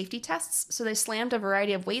impact safety tests, so they slammed a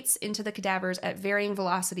variety of weights into the cadavers at varying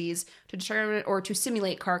velocities to determine or to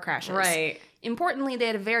simulate car crashes. Right. Importantly, they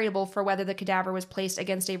had a variable for whether the cadaver was placed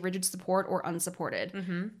against a rigid support or unsupported.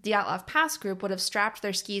 Mm-hmm. The Dyatlov Pass group would have strapped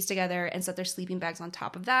their skis together and set their sleeping bags on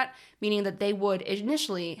top of that, meaning that they would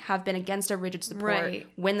initially have been against a rigid support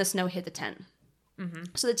when the snow hit the tent. Mm-hmm.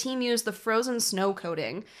 So the team used the frozen snow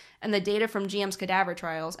coating and the data from GM's cadaver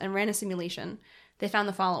trials and ran a simulation. They found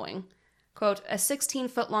the following. Quote, a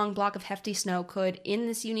 16-foot-long block of hefty snow could, in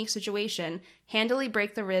this unique situation, handily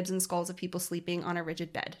break the ribs and skulls of people sleeping on a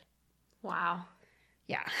rigid bed. Wow.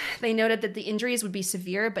 Yeah. They noted that the injuries would be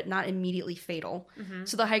severe but not immediately fatal. Mm-hmm.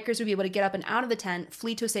 So the hikers would be able to get up and out of the tent,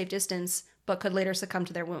 flee to a safe distance, but could later succumb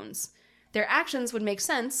to their wounds. Their actions would make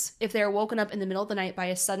sense if they are woken up in the middle of the night by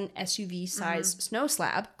a sudden SUV-sized snow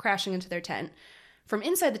slab crashing into their tent. From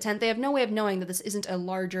inside the tent, they have no way of knowing that this isn't a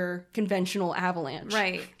larger conventional avalanche.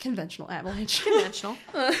 Right. Conventional avalanche. Conventional.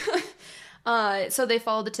 So they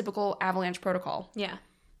followed the typical avalanche protocol. Yeah.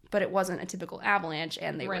 But it wasn't a typical avalanche,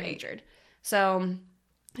 and they were Right. injured. So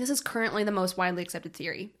this is currently the most widely accepted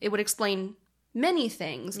theory. It would explain many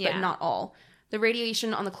things, but not all. The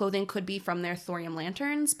radiation on the clothing could be from their thorium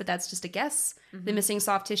lanterns, but that's just a guess. Mm-hmm. The missing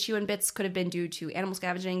soft tissue and bits could have been due to animal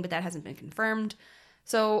scavenging, but that hasn't been confirmed.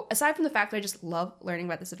 So aside from the fact that I just love learning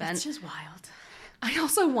about this event, It's just wild. I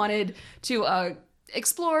also wanted to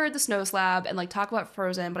explore the snow slab and like talk about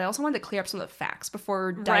Frozen, but I also wanted to clear up some of the facts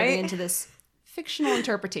before diving into this fictional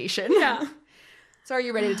interpretation. Yeah. So are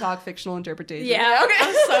you ready to talk fictional interpretation? Yeah. Okay.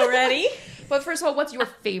 I'm so ready. But first of all, what's your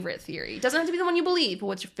favorite theory? Doesn't have to be the one you believe, but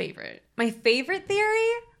what's your favorite? My favorite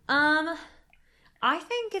theory? I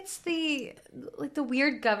think it's the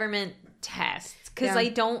weird government tests. Because I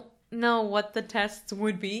don't know what the tests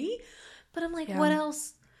would be. But I'm like, what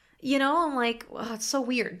else? You know, I'm like, oh, it's so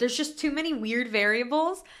weird. There's just too many weird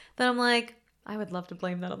variables that I'm like, I would love to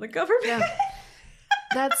blame that on the government. Yeah.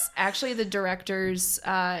 That's actually the director's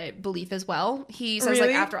belief as well. He says,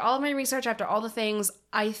 Really? like, after all of my research, after all the things,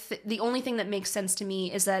 the only thing that makes sense to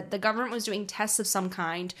me is that the government was doing tests of some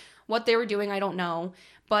kind. What they were doing, I don't know.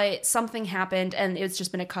 But something happened, and it's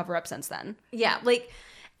just been a cover-up since then. Yeah, like,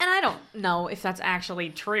 and I don't know if that's actually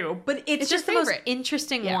true, but it's just the most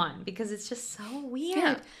interesting one because it's just so weird.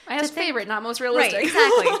 Yeah. I have favorite, not most realistic. Right,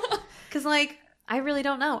 exactly. Because, like, I really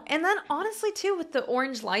don't know. And then, honestly, too, with the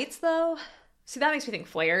orange lights, though... See, that makes me think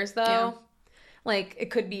flares, though. Yeah. Like, it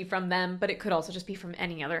could be from them, but it could also just be from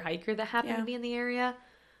any other hiker that happened to be in the area.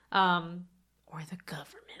 Or the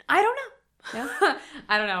government. I don't know. Yeah.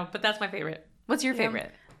 I don't know, but that's my favorite. What's your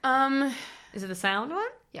favorite? Is it the sound one?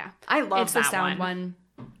 Yeah. I love it's that the sound one.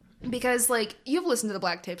 Because, like, you've listened to the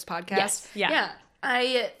Black Tapes podcast. Yes. Yeah.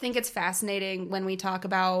 I think it's fascinating when we talk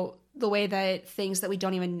about the way that things that we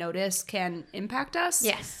don't even notice can impact us.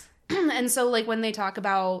 Yes. And so, like, when they talk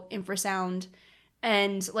about infrasound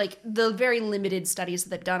and, like, the very limited studies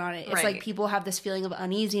that they've done on it, it's like people have this feeling of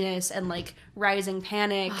uneasiness and, like, rising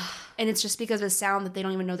panic. And it's just because of a sound that they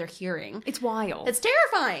don't even know they're hearing. It's wild. It's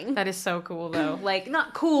terrifying. That is so cool, though. Like,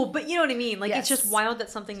 not cool, but you know what I mean? Like, it's just wild that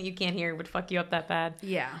something that you can't hear would fuck you up that bad.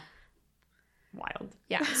 Yeah. Wild.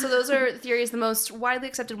 Yeah. So those are theories. The most widely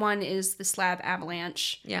accepted one is the slab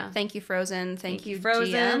avalanche. Yeah. Thank you, Frozen. Thank you,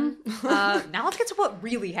 Frozen. GM. Now let's get to what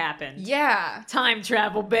really happened. Yeah. Time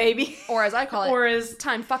travel, baby. Or as I call it, or as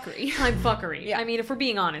time fuckery. Time fuckery. Yeah. I mean, if we're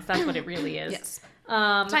being honest, that's what it really is. Yes.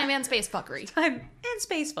 Time and space fuckery. Time and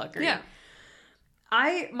space fuckery. Yeah.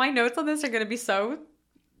 My notes on this are going to be so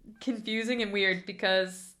confusing and weird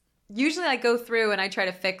because usually I go through and I try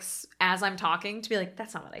to fix as I'm talking to be like,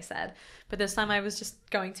 that's not what I said. But this time I was just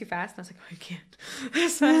going too fast and I was like, oh, I can't.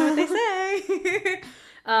 That's not what they say.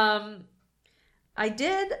 I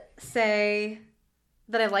did say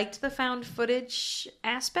that I liked the found footage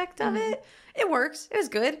aspect of it. It works. It was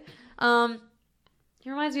good. It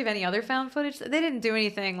reminds me of any other found footage. They didn't do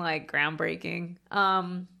anything like groundbreaking.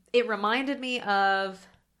 It reminded me of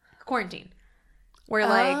Quarantine. Where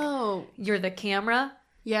like you're the camera.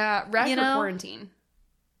 Yeah, Wreck or Quarantine?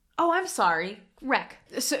 Oh, I'm sorry. Wreck.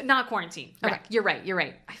 So, not Quarantine. Wreck. Okay. You're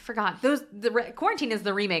right. I forgot. Quarantine is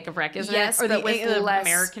the remake of Wreck, isn't it? Or but with the less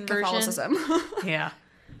American Catholicism. version. Yeah.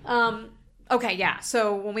 Okay, yeah.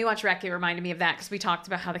 So when we watched Wreck, it reminded me of that because we talked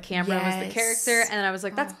about how the camera was the character, and I was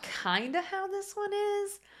like, that's kind of how this one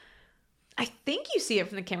is. I think you see it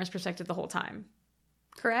from the camera's perspective the whole time.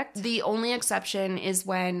 Correct? The only exception is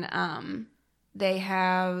when they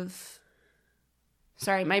have...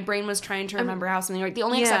 Sorry, my brain was trying to remember how something worked. The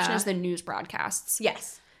only exception is the news broadcasts.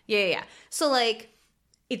 Yes. Yeah. So, like,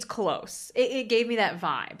 it's close. It gave me that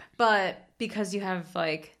vibe. But because you have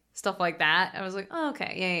like stuff like that, I was like, oh,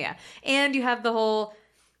 okay, yeah. And you have the whole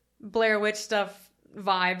Blair Witch stuff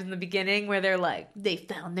vibe in the beginning where they're like, they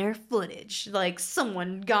found their footage. Like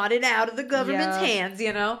someone got it out of the government's hands,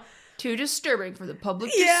 you know? Too disturbing for the public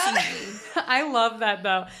to see. I love that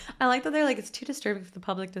though. I like that they're like, it's too disturbing for the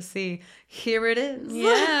public to see. Here it is.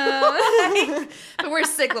 Yeah. But we're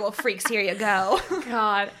sick little freaks. Here you go.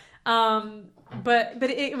 God. But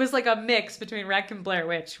it was like a mix between Rec and Blair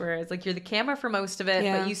Witch, where it's like you're the camera for most of it,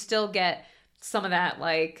 but you still get some of that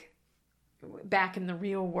like back in the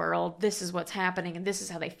real world. This is what's happening, and this is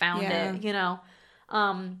how they found it. You know. But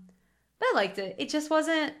I liked it. It just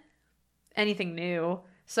wasn't anything new.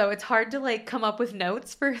 So it's hard to like come up with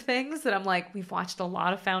notes for things that I'm like, we've watched a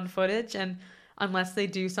lot of found footage, and unless they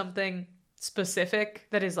do something specific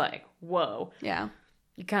that is like, whoa. Yeah.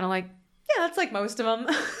 You kind of like, yeah, that's like most of them.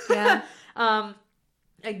 Yeah.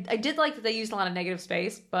 I did like that they used a lot of negative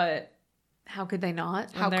space, but how could they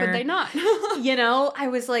not? How could they not? You know, I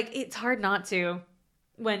was like, it's hard not to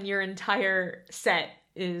when your entire set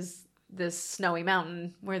is this snowy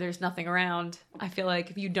mountain where there's nothing around. I feel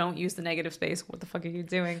like if you don't use the negative space, what the fuck are you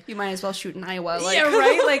doing? You might as well shoot in Iowa. Like. Yeah,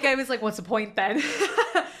 right? Like, I was like, what's the point then?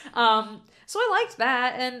 So I liked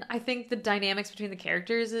that, and I think the dynamics between the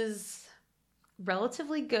characters is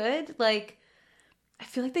relatively good. Like, I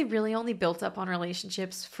feel like they really only built up on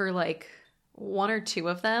relationships for, like, one or two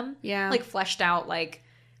of them. Yeah. Like, fleshed out, like,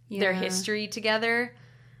 their history together.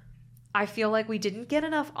 I feel like we didn't get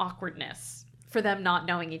enough awkwardness for them not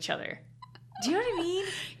knowing each other. Do you know what I mean?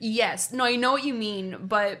 Yes. No, I know what you mean,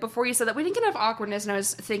 but before you said that, we didn't get enough awkwardness, and I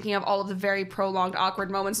was thinking of all of the very prolonged awkward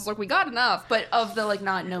moments. It's like, we got enough, but of the, like,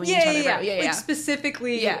 not knowing each other. Yeah. Like,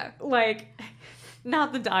 specifically, like,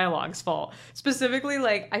 not the dialogue's fault. Specifically,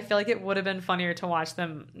 like, I feel like it would have been funnier to watch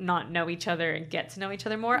them not know each other and get to know each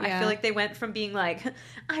other more. Yeah. I feel like they went from being like,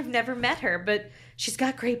 I've never met her, but she's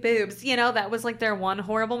got great boobs. You know, that was, like, their one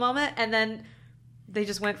horrible moment, and then they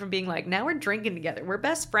just went from being like, now we're drinking together. We're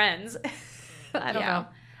best friends. I don't know.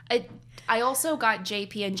 I also got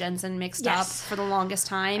JP and Jensen mixed up for the longest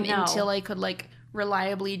time until I could, like,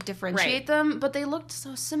 reliably differentiate them. But they looked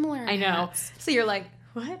so similar. I know. So you're like,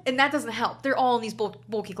 what? And that doesn't help. They're all in these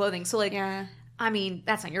bulky clothing. So, like, I mean,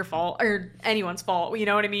 that's not your fault or anyone's fault. You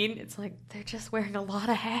know what I mean? It's like, they're just wearing a lot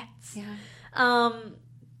of hats. Yeah.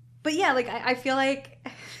 But yeah, like, I feel like,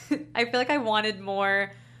 I wanted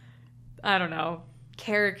more, I don't know,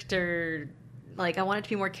 character, like, I want it to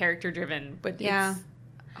be more character driven, but it's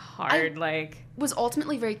hard. I was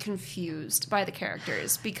ultimately very confused by the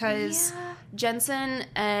characters because Jensen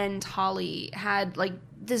and Holly had, like,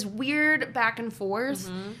 this weird back and forth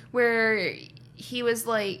where she was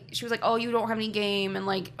like, oh, you don't have any game, and,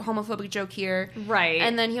 like, homophobic joke here. Right.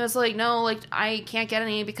 And then he was like, no, like, I can't get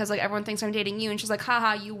any because, like, everyone thinks I'm dating you. And she's like,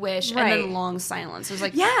 haha, you wish. Right. And then long silence. It was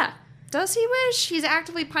like, does he wish? He's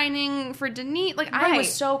actively pining for Denise. Like, I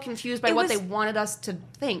was so confused by what they wanted us to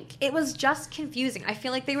think. It was just confusing. I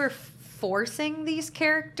feel like they were forcing these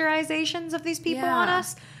characterizations of these people on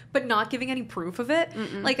us, but not giving any proof of it.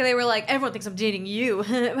 Like, they were like, everyone thinks I'm dating you.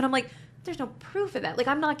 And I'm like, there's no proof of that. Like,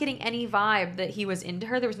 I'm not getting any vibe that he was into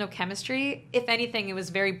her. There was no chemistry. If anything, it was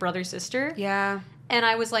very brother-sister. Yeah. And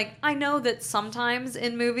I was like, I know that sometimes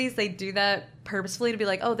in movies they do that purposefully to be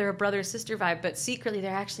like, oh, they're a brother-sister vibe, but secretly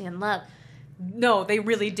they're actually in love. No, they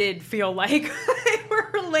really did feel like they were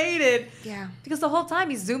related. Yeah. Because the whole time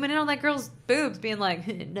he's zooming in on that girl's boobs, being like,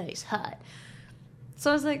 nice, hot. So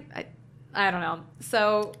I was like, I don't know.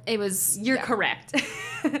 So it was... You're correct.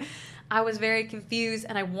 I was very confused,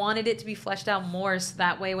 and I wanted it to be fleshed out more so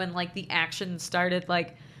that way when, like, the action started,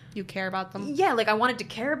 like... You care about them? Yeah, like, I wanted to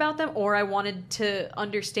care about them, or I wanted to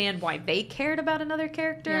understand why they cared about another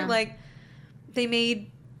character. Yeah. Like, they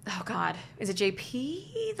made... Oh, God. Is it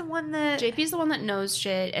JP the one that... JP's the one that knows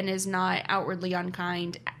shit and is not outwardly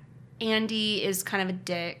unkind. Andy is kind of a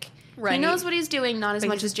dick. Right. He knows what he's doing, not as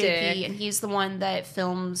much as JP, and he's the one that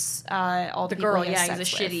films all the girl. Yeah,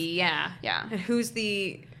 he's a shitty. Yeah. And who's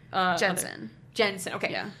the... Jensen. Jensen,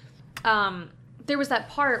 okay. Yeah. There was that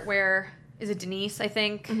part where... Is it Denise, I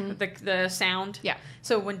think? The sound? Yeah.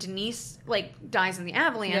 So when Denise, like, dies in the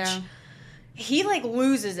avalanche, he, like,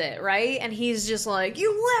 loses it, right? And he's just like,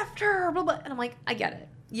 you left her, blah, blah. And I'm like, I get it.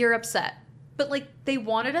 You're upset. But, like, they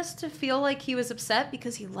wanted us to feel like he was upset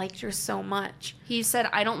because he liked her so much. He said,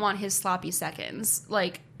 I don't want his sloppy seconds,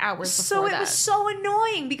 like, hours before So it that. was so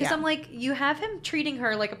annoying because I'm like, you have him treating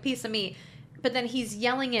her like a piece of meat, but then he's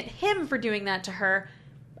yelling at him for doing that to her.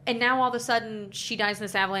 And now all of a sudden she dies in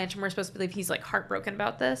this avalanche and we're supposed to believe he's, like, heartbroken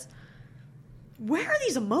about this. where are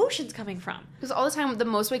these emotions coming from? Because all the time, the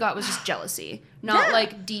most we got was just jealousy. Not,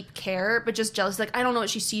 like, deep care, but just jealousy. Like, I don't know what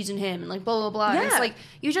she sees in him, and, like, blah, blah, blah. Yeah. And it's like,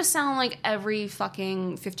 you just sound like every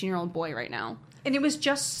fucking 15-year-old boy right now. And it was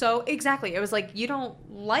just so... Exactly. It was like, you don't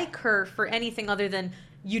like her for anything other than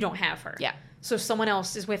you don't have her. Yeah. So someone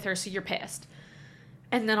else is with her, so you're pissed.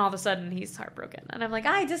 And then all of a sudden, he's heartbroken. And I'm like,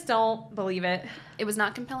 I just don't believe it. It was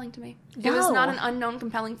not compelling to me. No. It was not an unknown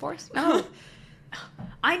compelling force. No.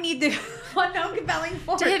 I need the unknown compelling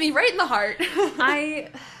force. To hit me right in the heart. I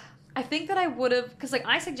think that I would have... Because, like,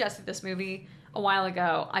 I suggested this movie a while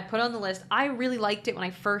ago. I put it on the list. I really liked it when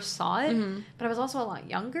I first saw it. Mm-hmm. But I was also a lot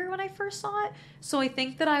younger when I first saw it. So I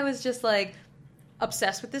think that I was just, like,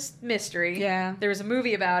 obsessed with this mystery. Yeah. There was a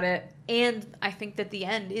movie about it. And I think that the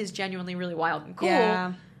end is genuinely really wild and cool.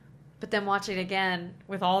 Yeah. But then watching it again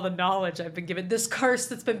with all the knowledge I've been given, this curse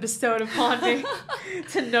that's been bestowed upon me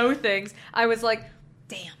to know things, I was like,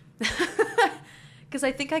 damn. Because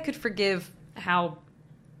I think I could forgive how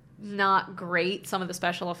not great some of the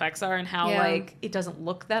special effects are and how, like, it doesn't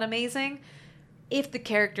look that amazing if the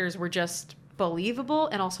characters were just believable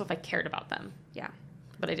and also if I cared about them. Yeah.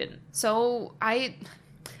 But I didn't. So,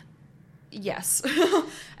 yes.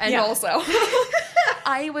 And Yeah. also,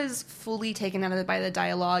 I was fully taken out of it by the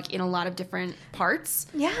dialogue in a lot of different parts.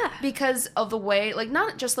 Yeah. Because of the way, like,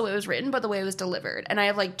 not just the way it was written, but the way it was delivered. And I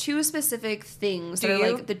have, like, two specific things that are,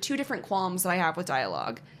 like, the two different qualms that I have with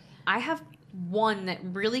dialogue. I have one that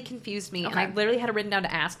really confused me, and Okay. I literally had it written down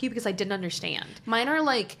to ask you because I didn't understand. Mine are,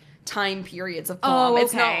 like, time periods of Oh, qualm.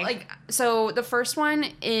 It's okay. not, like... So, the first one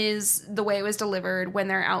is the way it was delivered when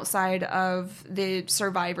they're outside of the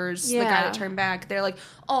survivors, the guy Yeah. that turned back. They're like,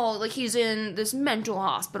 oh, like, he's in this mental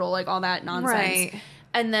hospital, like, all that nonsense. Right.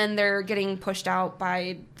 And then they're getting pushed out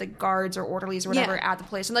by the guards or orderlies or whatever Yeah. at the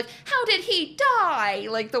place. And, like, how did he die?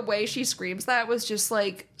 Like, the way she screams that was just,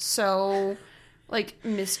 like, so... Like,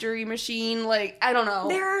 mystery machine, like, I don't know.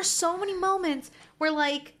 There are so many moments where,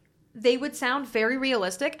 like, they would sound very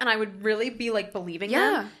realistic, and I would really be, like, believing Yeah.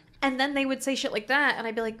 them. And then they would say shit like that, and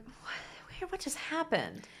I'd be like, what just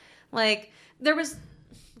happened? Like, there was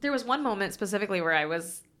one moment specifically where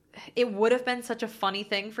it would have been such a funny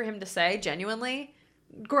thing for him to say, genuinely.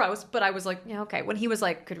 Gross, but I was like, yeah, okay. When he was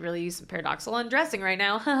like, could really use some paradoxical undressing right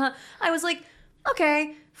now. I was like,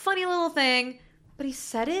 okay, funny little thing. But he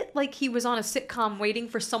said it like he was on a sitcom waiting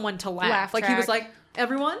for someone to laugh. Like he was like,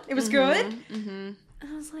 everyone, it was good. Mm-hmm. And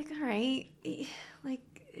I was like, all right. Like,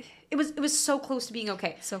 it was so close to being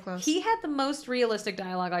okay. So close. He had the most realistic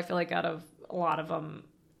dialogue, I feel like, out of a lot of them,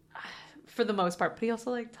 for the most part. But he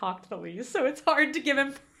also, like, talked the least, so it's hard to give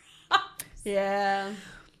him props. Yeah.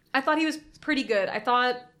 I thought he was pretty good. I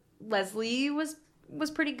thought Leslie was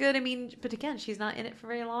pretty good. I mean, but again, she's not in it for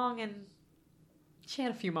very long, and she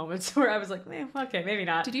had a few moments where I was like, okay, maybe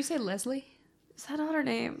not. Did you say Leslie? Is that not her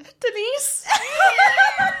name? Denise?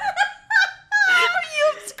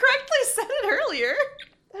 You correctly said it earlier.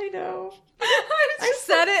 I know. I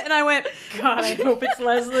said it, and I went, God, I hope it's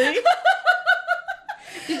Leslie.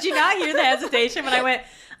 Did you not hear the hesitation when I went,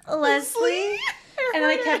 Leslie? And then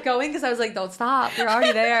I kept going because I was like, don't stop. You're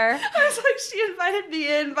already there. I was like, she invited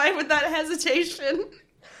me in with that hesitation.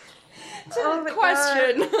 Oh my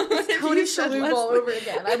Question. It's Tony Shalhoub all over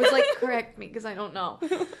again. I was like, correct me because I don't know.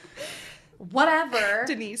 Whatever.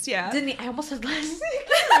 Denise, yeah. I almost said Leslie.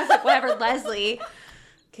 I was like, whatever, Leslie.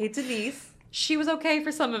 Okay, Denise. She was okay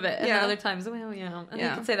for some of it. And then other times, well, you know, and you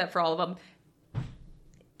can say that for all of them.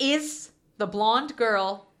 Is the blonde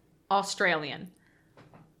girl Australian?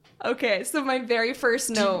 Okay, so my very first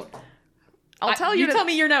note. You tell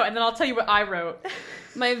me your note, and then I'll tell you what I wrote.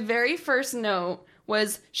 My very first note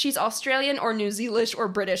was, she's Australian or New Zealand or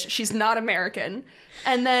British. She's not American.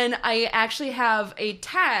 And then I actually have a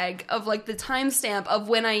tag of, like, the timestamp of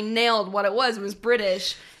when I nailed what it was. It was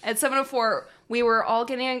British. At 7:04, we were all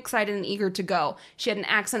getting excited and eager to go. She had an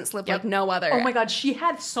accent slip like no other. Oh my God, she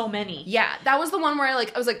had so many. Yeah, that was the one where I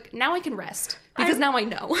was like, now I can rest. Because now I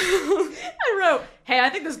know. I wrote, hey, I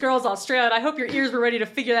think this girl's Australian. I hope your ears were ready to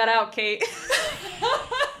figure that out, Kate.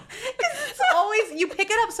 It's always, you pick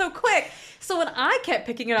it up so quick. So when I kept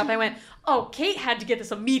picking it up, I went, oh, Kate had to get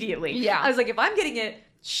this immediately. Yeah. I was like, if I'm getting it,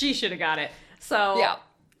 she should have got it. So yeah.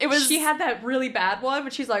 It was. She had that really bad one,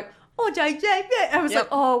 but she's like, oh, I was like,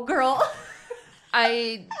 oh, girl.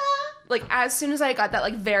 Like, as soon as I got that,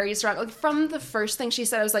 like, very strong, like, from the first thing she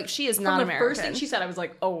said, I was like, she is not From the American. first thing she said, I was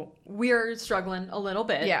like, oh, we're struggling a little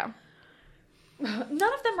bit. Yeah.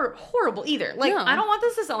 None of them are horrible either. Like, No. I don't want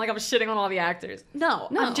this to sound like I'm shitting on all the actors. No.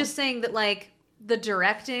 No. I'm just saying that, like, the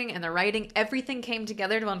directing and the writing, everything came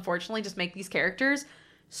together to unfortunately just make these characters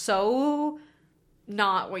so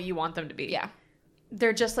not what you want them to be. Yeah.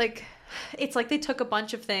 They're just like, it's like they took a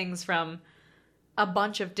bunch of things from a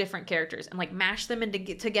bunch of different characters and like mashed them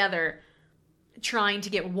together, trying to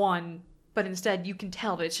get one, but instead you can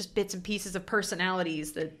tell that it's just bits and pieces of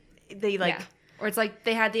personalities that they like. Yeah. Or it's like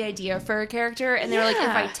they had the idea for a character and they were like, if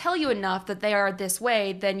I tell you enough that they are this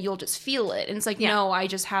way, then you'll just feel it. And it's like, no, I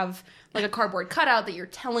just have like a cardboard cutout that you're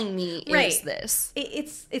telling me is this.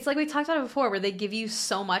 It's like we talked about it before, where they give you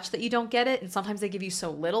so much that you don't get it, and sometimes they give you so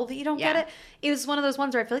little that you don't get it. It was one of those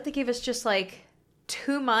ones where I feel like they gave us just like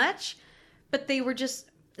too much, but they were just,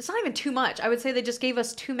 it's not even too much. I would say they just gave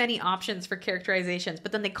us too many options for characterizations,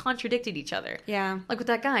 but then they contradicted each other. Yeah. Like with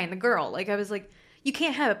that guy and the girl. Like I was like, you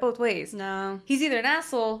can't have it both ways. No. He's either an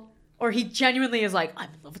asshole or he genuinely is like, I'm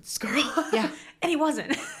in love with this girl. Yeah. And he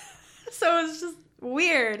wasn't. So it was just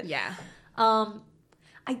weird. Yeah.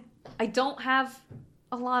 I don't have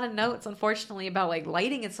a lot of notes, unfortunately, about like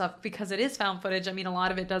lighting and stuff because it is found footage. I mean, a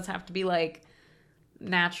lot of it does have to be like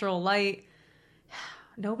natural light.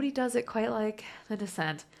 Nobody does it quite like The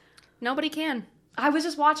Descent. Nobody can. I was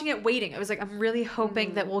just watching it waiting. I was like, I'm really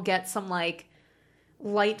hoping that we'll get some like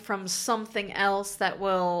light from something else that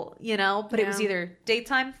will, you know, but it was either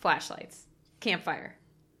daytime, flashlights, campfire.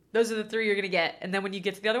 Those are the three you're going to get. And then when you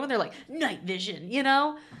get to the other one, they're like, night vision, you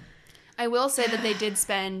know? I will say that they did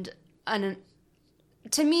spend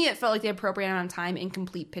to me, it felt like the appropriate amount of time in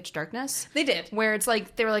complete pitch darkness. They did. Where it's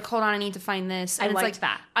like, they were like, hold on, I need to find this. And I it's liked like,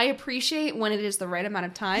 that. I appreciate when it is the right amount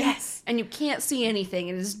of time. Yes. And you can't see anything.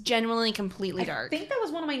 It is genuinely completely dark. I think that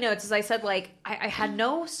was one of my notes, as I said, like, I had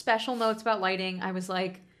no special notes about lighting. I was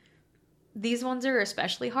like, these ones are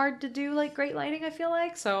especially hard to do, like, great lighting, I feel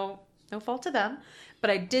like. So, no fault to them. But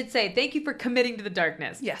I did say, thank you for committing to the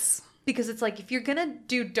darkness. Yes. Because it's like, if you're gonna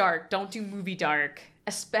do dark, don't do movie dark.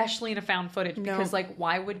 Especially in a found footage. No. Because, like,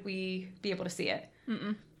 why would we be able to see it?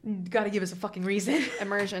 You gotta give us a fucking reason.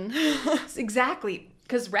 Immersion. Exactly.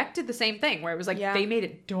 Because Rec did the same thing, where it was like, they made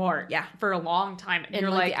it dark for a long time. And in you're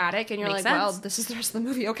like the attic, and you're like, sense. well, this is the rest of the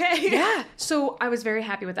movie, okay? Yeah. So I was very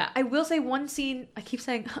happy with that. I will say one scene, I keep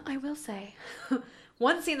saying, I will say.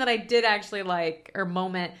 One scene that I did actually like, or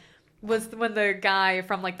moment, was when the guy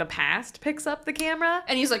from like the past picks up the camera.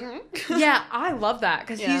 And he's like, yeah, I love that.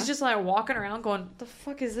 Because he's just like walking around going, the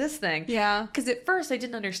fuck is this thing? Yeah. Because at first I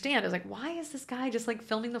didn't understand. I was like, why is this guy just like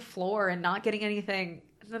filming the floor and not getting anything?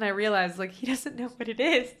 And then I realized like he doesn't know what it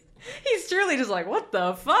is. He's truly just like, what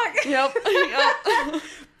the fuck? Yep.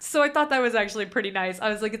 So I thought that was actually pretty nice. I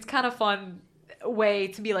was like, it's kind of fun way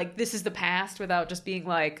to be like, this is the past without just being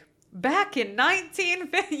like, back in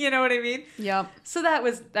 1950, you know what I mean? Yep. So that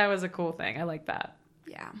was a cool thing. I like that.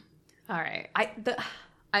 Yeah. All right. I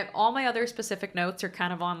have all my other specific notes are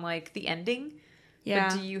kind of on like the ending. Yeah.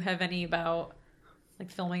 But do you have any about like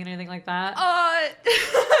filming and anything like that?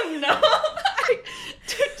 No.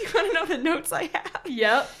 Do you want to know the notes I have?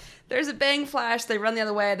 Yep. There's a bang flash, they run the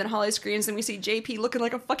other way, then Holly screams, and we see JP looking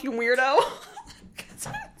like a fucking weirdo.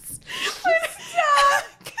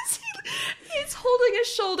 He's holding his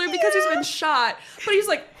shoulder because he's been shot, but he's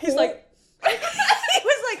like, he was like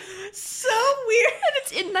so weird. And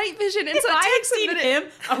it's in night vision, and If so it I had takes a seen minute. him,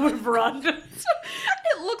 I would have run.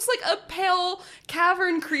 It looks like a pale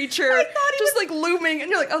cavern creature, I thought he just like looming,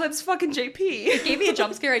 and you're like, oh, that's fucking JP. It gave me a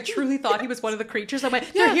jump scare. I truly thought he was one of the creatures. I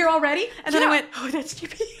went, they're here already? And then I went, oh, that's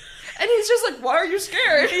JP. And he's just like, why are you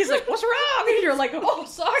scared? He's like, what's wrong? And you're like, oh,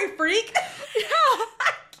 sorry, freak. Yeah.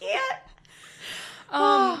 I can't.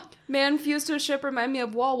 Man fused to a ship remind me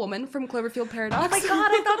of Wall Woman from Cloverfield Paradox. Oh my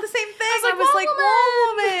god, I thought the same thing. I was like,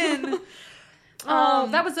 Wall Woman.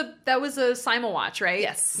 That was a simul-watch, right?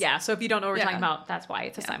 Yes. Yeah, so if you don't know what we're Yeah. talking about, that's why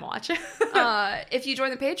it's a simul-watch. If you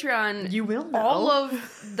join the Patreon, you will know. all of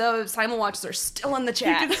the simul-watches are still in the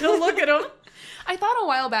chat. You can still look at them. I thought a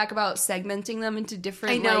while back about segmenting them into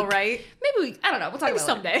different, I know, like, right? Maybe I don't know. We'll talk Maybe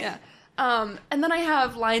about it later. someday. Yeah. And then I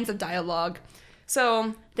have lines of dialogue.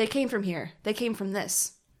 So, they came from here. They came from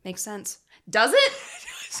this. Makes sense. Does it?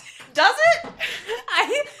 Does it?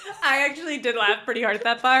 I actually did laugh pretty hard at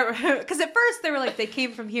that part. Because at first they were like, they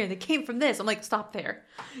came from here. They came from this. I'm like, stop there.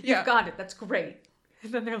 You've got it. That's great.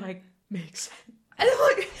 And then they're like, makes sense. And I'm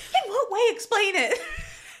like, in what way? Explain it.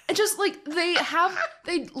 and just like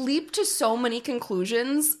they leap to so many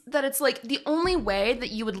conclusions that it's like the only way that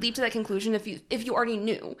you would leap to that conclusion if you already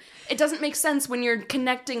knew. It doesn't make sense when you're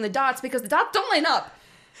connecting the dots because the dots don't line up.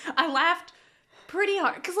 I laughed pretty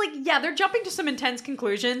hard because, like, yeah, they're jumping to some intense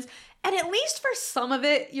conclusions, and at least for some of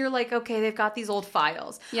it, you're like, okay, they've got these old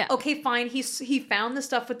files. Yeah. Okay, fine. He found the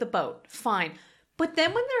stuff with the boat. Fine. But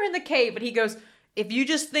then when they're in the cave and he goes, if you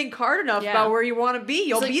just think hard enough Yeah. about where you want to be,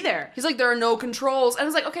 you'll be there. He's like, there are no controls. And I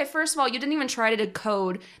was like, okay, first of all, you didn't even try to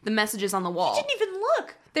decode the messages on the wall. Didn't even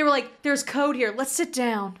look. They were like, there's code here. Let's sit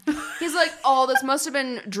down. He's like, oh, this must have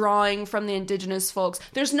been drawing from the indigenous folks.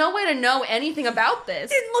 There's no way to know anything about this.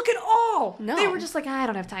 Didn't look at all. No. They were just like, I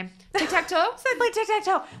don't have time. Tic-tac-toe? So I played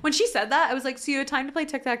tic-tac-toe. When she said that, I was like, so you had time to play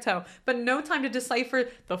tic-tac-toe, but no time to decipher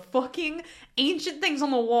the fucking ancient things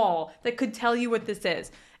on the wall that could tell you what this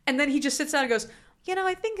is. And then he just sits down and goes, you know,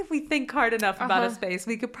 I think if we think hard enough about a space,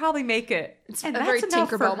 we could probably make it. It's and a that's very enough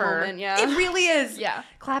for Tinkerbell her. moment, yeah. It really is. Yeah.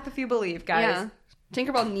 Clap if you believe, guys. Yeah.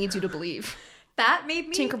 Tinkerbell needs you to believe. That made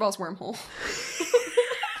me... Tinkerbell's wormhole.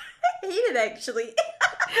 I hate it, actually.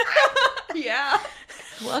 Yeah.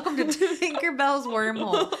 Welcome to Tinkerbell's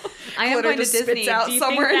Wormhole. I am Glitter going to just Disney. spits out Do you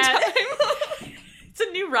somewhere think in that... It's a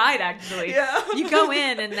new ride, actually. Yeah. You go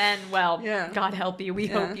in and then, well, Yeah. God help you. We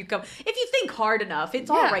Yeah. hope you come. If you think hard enough, it's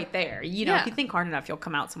all Yeah. right there. You know, Yeah. if you think hard enough, you'll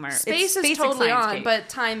come out somewhere. Space It's is basic totally science, on, Kate. but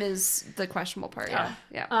time is the questionable part. Yeah.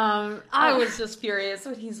 Yeah. I was just furious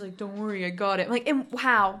when he's like, don't worry, I got it. I'm like, and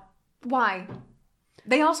how? Why?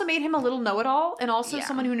 They also made him a little know-it-all and also Yeah.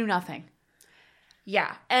 someone who knew nothing.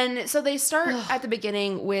 Yeah. And so they start at the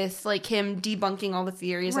beginning with like him debunking all the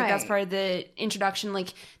theories. Like that's Right. part of the introduction. Like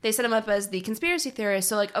they set him up as the conspiracy theorist.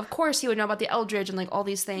 So like of course he would know about the Eldridge and like all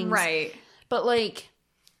these things. Right. But like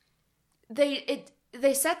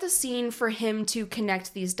they set the scene for him to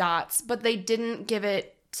connect these dots, but they didn't give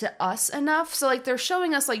it to us enough. So like they're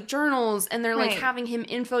showing us like journals and they're like Right. having him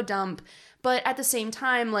info dump, but at the same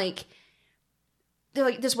time like they're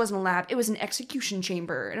like, this wasn't a lab, it was an execution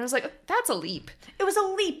chamber. And I was like, that's a leap. It was a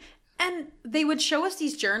leap. And they would show us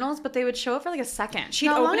these journals, but they would show it for like a second. She'd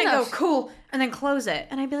Not open long it and go, enough. cool, and then close it.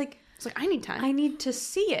 And I'd be like, It's like, I need time. I need to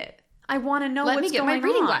see it. I want to know Let what's me get going my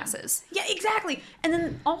reading on. glasses. Yeah, exactly. And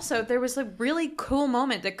then also there was a really cool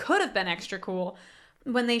moment that could have been extra cool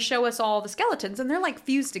when they show us all the skeletons and they're like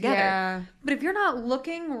fused together. Yeah. But if you're not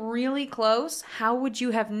looking really close, how would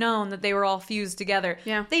you have known that they were all fused together?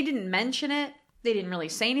 Yeah. They didn't mention it. They didn't really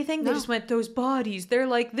say anything. They No. just went, those bodies, they're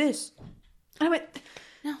like this. And I went,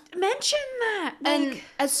 No. mention that. And Like,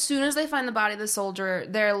 as soon as they find the body of the soldier,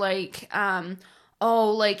 they're like,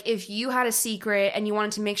 oh, like if you had a secret and you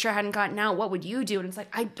wanted to make sure I hadn't gotten out, what would you do? And it's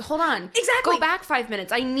like, hold on. Exactly. Go back 5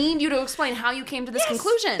 minutes. I need you to explain how you came to this yes.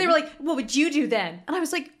 conclusion. They were like, what would you do then? And I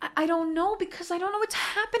was like, I don't know because I don't know what's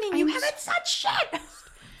happening. You I'm haven't said shit.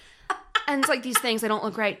 and it's like these things, they don't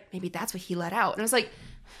look right. Maybe that's what he let out. And I was like,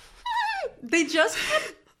 They just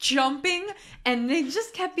kept jumping and they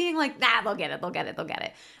just kept being like, nah, they'll get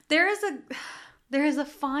it. There is a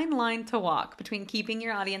fine line to walk between keeping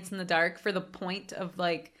your audience in the dark for the point of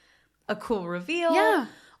like a cool reveal. Yeah.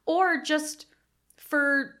 Or just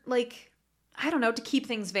for like, I don't know, to keep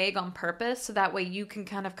things vague on purpose so that way you can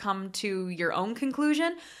kind of come to your own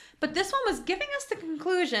conclusion. But this one was giving us the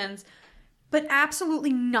conclusions, but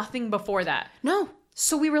absolutely nothing before that. no.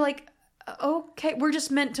 So we were like, okay, we're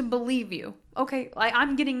just meant to believe you. Okay,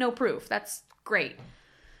 I'm getting no proof. That's great.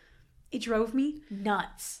 It drove me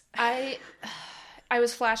nuts. I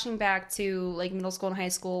was flashing back to like middle school and high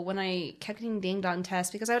school when I kept getting dinged on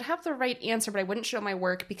tests because I would have the right answer, but I wouldn't show my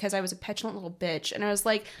work because I was a petulant little bitch. And I was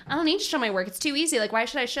like, I don't need to show my work. It's too easy. Like, why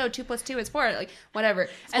should I show 2 + 2 is 4? Like, whatever.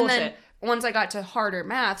 And then bullshit. once I got to harder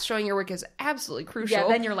math, showing your work is absolutely crucial. Yeah,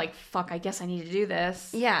 then you're like, fuck, I guess I need to do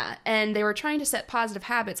this. Yeah, and they were trying to set positive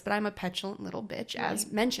habits, but I'm a petulant little bitch, as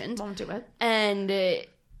mentioned. Won't do it. And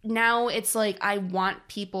now it's like I want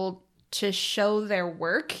people to show their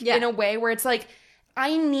work Yeah. in a way where it's like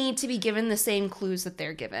I need to be given the same clues that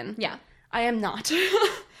they're given. Yeah. I am not.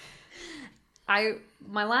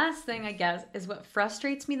 My last thing, I guess, is what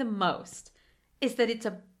frustrates me the most is that it's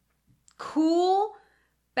a cool,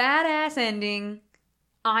 badass ending,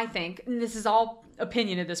 I think, and this is all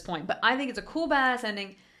opinion at this point, but I think it's a cool, badass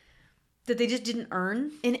ending that they just didn't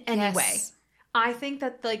earn in any Yes. way. I think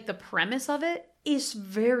that like the premise of it is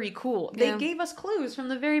very cool. Yeah. They gave us clues from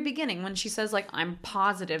the very beginning when she says like, I'm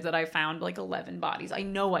positive that I found like 11 bodies. I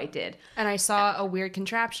know I did. And I saw a weird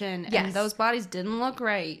contraption, Yes. and those bodies didn't look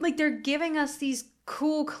right. Like they're giving us these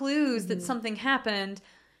cool clues that something happened.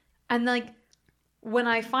 And like when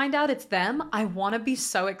I find out it's them, I want to be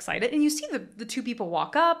so excited. And you see the two people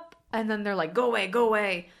walk up and then they're like, go away, go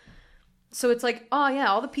away. So it's like, oh yeah,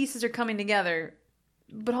 all the pieces are coming together.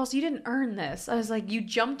 But also you didn't earn this. I was like, you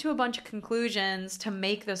jumped to a bunch of conclusions to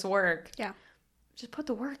make this work. Yeah. Just put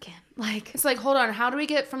the work in. Like, It's like, hold on, how do we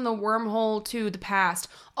get from the wormhole to the past?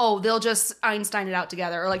 Oh, they'll just Einstein it out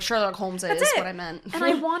together. Or like Sherlock Holmes it is That's it. what I meant. And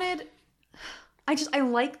I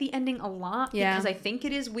like the ending a lot Yeah. because I think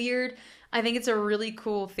it is weird. I think it's a really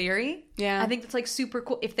cool theory. Yeah. I think it's like super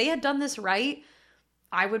cool. If they had done this right,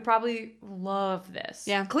 I would probably love this.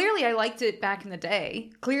 Yeah. Clearly, I liked it back in the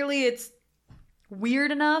day. Clearly, it's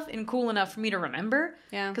weird enough and cool enough for me to remember.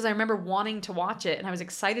 Yeah. Because I remember wanting to watch it and I was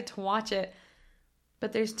excited to watch it.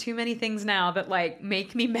 But there's too many things now that like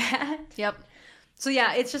make me mad. Yep. So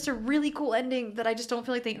yeah, it's just a really cool ending that I just don't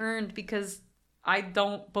feel like they earned because I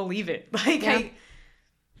don't believe it. Like Yeah.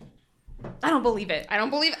 I don't believe it. I don't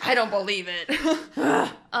believe it.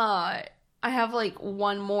 I have like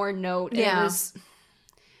one more note. Yeah. It was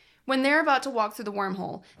when they're about to walk through the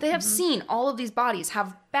wormhole, they have seen all of these bodies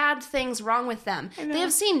have bad things wrong with them. They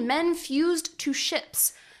have seen men fused to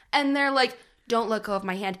ships. And they're like, don't let go of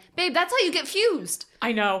my hand. Babe, that's how you get fused.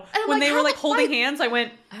 I know. And I'm When like, they were how like the- holding why- hands, I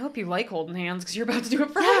went, I hope you like holding hands because you're about to do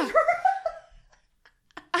it forever.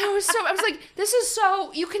 I was like, this is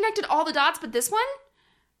so, you connected all the dots, but this one?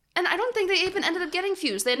 And I don't think they even ended up getting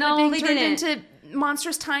fused. They ended No, up being they turned didn't. into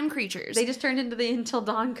monstrous time creatures. They just turned into the Until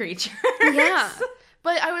Dawn creatures. Yeah.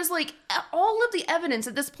 But I was like, all of the evidence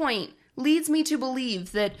at this point leads me to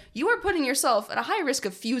believe that you are putting yourself at a high risk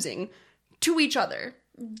of fusing to each other.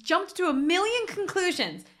 Jumped to a million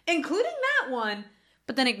conclusions, including that one,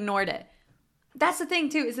 but then ignored it. That's the thing,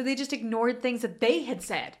 too, is that they just ignored things that they had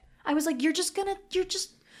said. I was like, you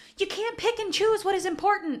can't pick and choose what is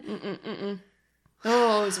important.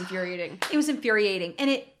 Oh, it was infuriating. It was infuriating. And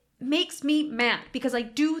it makes me mad because I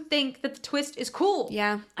do think that the twist is cool.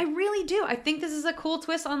 Yeah. I really do. I think this is a cool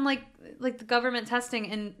twist on like the government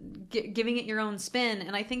testing and giving it your own spin.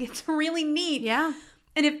 And I think it's really neat. Yeah.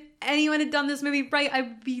 And if anyone had done this movie right,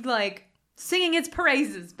 I'd be like singing its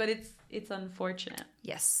praises. But it's unfortunate.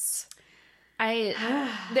 Yes.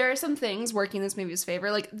 There are some things working in this movie's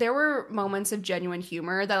favor. Like, there were moments of genuine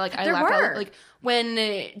humor that, like, I There laughed were. out. Like, when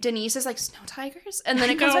Denise is like, snow tigers? And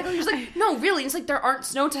then it comes know. back and she's like, no, really? And it's like, there aren't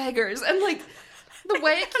snow tigers. And, like, the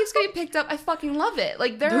way it keeps getting picked up, I fucking love it.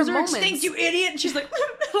 Like, there Those are are moments. extinct, you idiot. And she's like,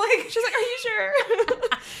 She's like, are you sure?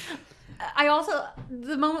 I also,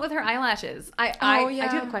 the moment with her eyelashes, I do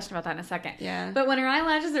have a question about that in a second. Yeah. But when her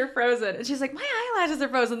eyelashes are frozen, and she's like, my eyelashes are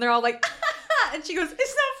frozen, they're all like, and she goes,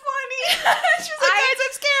 it's not funny. She's like, guys,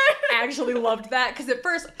 I'm scared. I actually loved that, because at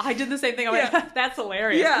first, I did the same thing. I went, Yeah. that's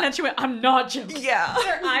hilarious. Yeah. And then she went, I'm not joking. Yeah.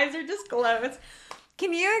 Their eyes are just closed.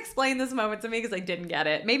 Can you explain this moment to me? Because I didn't get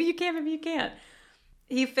it. Maybe you can, maybe you can't.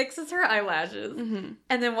 He fixes her eyelashes, and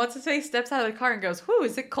then what's-his-face steps out of the car and goes, whoo,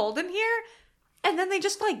 is it cold in here? And then they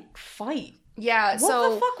just, like, fight. Yeah,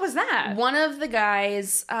 What the fuck was that? One of the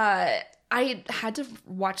guys, I had to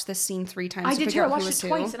watch this scene 3 times I to did figure too. I out who watched was it who.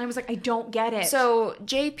 twice, and I was like, I don't get it. So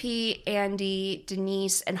JP, Andy,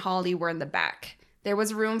 Denise, and Holly were in the back. There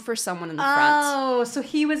was room for someone in the front. Oh, so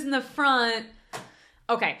he was in the front.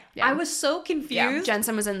 Okay. Yeah. I was so confused. Yeah,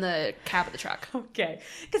 Jensen was in the cab of the truck. Okay.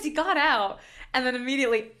 Because he got out, and then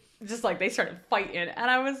immediately, just like, they started fighting, and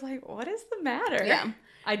I was like, what is the matter? Yeah.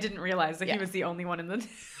 I didn't realize that he Yeah. was the only one in the...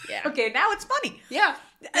 Yeah. Okay, now it's funny. Yeah.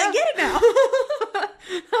 I get it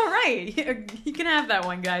now. All right. You can have that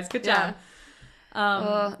one, guys. Good job.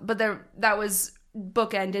 But that was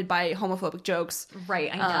bookended by homophobic jokes.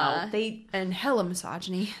 Right, I know. And hella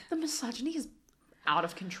misogyny. The misogyny is out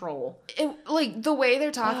of control. Like, the way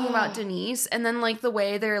they're talking about Denise, and then, like, the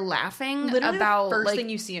way they're laughing Literally about, the first like... thing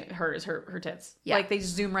you see her is her tits. Yeah. Like, they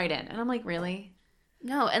zoom right in. And I'm like, really?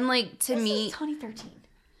 No, and, like, to This me... is 2013.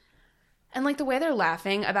 And, like, the way they're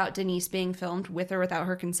laughing about Denise being filmed with or without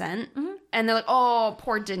her consent. And they're like, oh,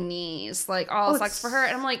 poor Denise. Like, all sucks for her.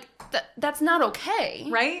 And I'm like, that's not okay.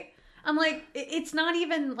 Right? I'm like, it's not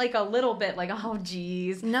even like a little bit like, oh,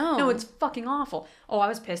 geez. No. No, it's fucking awful. Oh, I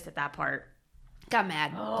was pissed at that part. Got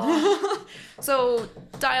mad. So,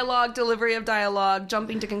 dialogue, delivery of dialogue,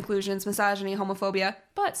 jumping to conclusions, misogyny, homophobia.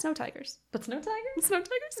 But snow tigers. But Snow Tigers? Snow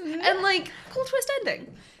tigers. And, like, cool twist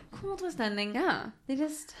ending. Cool twist ending. Yeah.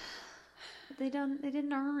 They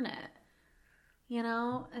didn't earn it. You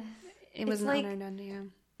know? It was It's an like- unearned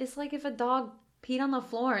ending, It's like if a dog peed on the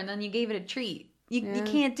floor and then you gave it a treat. You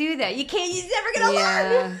can't do that. You're never gonna learn.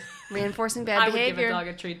 Yeah. Reinforcing bad I would behavior. give a dog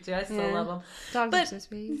a treat too. I still Yeah. love them. Dogs But- are so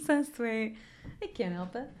sweet. So sweet. I can't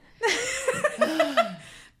help it.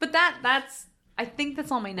 But that's I think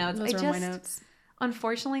that's all my notes. Those I are just my notes.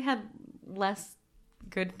 unfortunately had less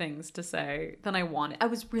good things to say than I wanted. I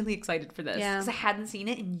was really excited for this Yeah. because I hadn't seen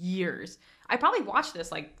it in years. I probably watched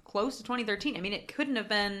this like close to 2013. I mean, it couldn't have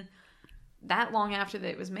been that long after that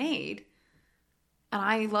it was made. And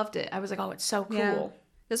I loved it. I was like, oh, it's so cool. Yeah.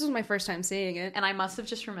 This was my first time seeing it. And I must have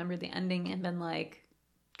just remembered the ending and been like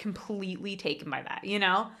completely taken by that, you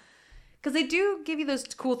know? Because they do give you those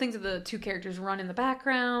cool things of the two characters run in the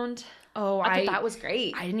background. Oh, I thought that was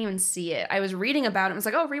great. I didn't even see it. I was reading about it. It was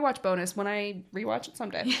like, oh, rewatch bonus when I rewatch it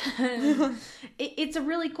someday. It's a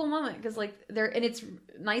really cool moment because like and it's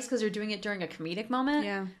nice because they're doing it during a comedic moment.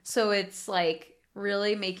 Yeah. So it's like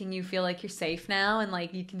really making you feel like you're safe now and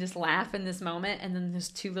like you can just laugh in this moment. And then there's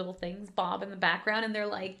two little things bob in the background and they're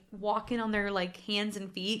like walking on their like hands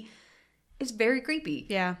and feet. It's very creepy.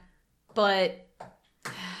 Yeah. But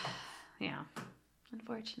yeah,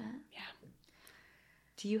 unfortunate. Yeah.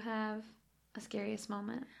 Do you have a scariest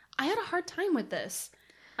moment? I had a hard time with this.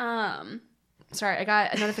 Sorry, I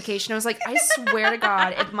got a notification. I was like, I swear to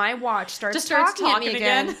God, if my watch starts talking at me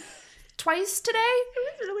again twice today,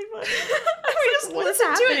 It was really funny. I just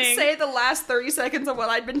listened to it say the last 30 seconds of what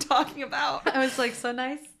I'd been talking about. I was like, so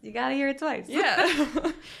nice. You gotta hear it twice. Yeah.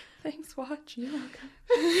 Thanks, watch. You're welcome.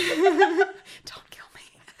 Don't kill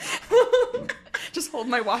me. Just hold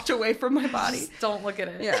my watch away from my body. Just don't look at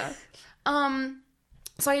it. Yeah.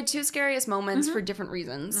 So I had two scariest moments for different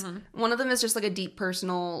reasons. One of them is just like a deep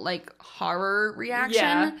personal like horror reaction.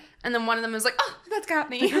 Yeah. And then one of them is like, oh, that's got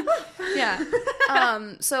me. Yeah.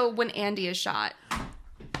 So when Andy is shot.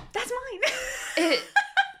 That's mine.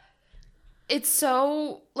 It's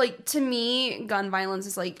so like, to me, gun violence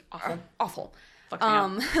is like awful. Fuck me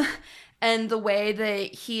up. And the way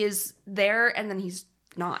that he is there and then he's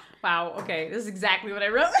not. Wow, okay. This is exactly what I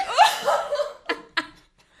wrote.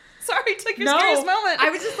 Sorry, took your scariest moment.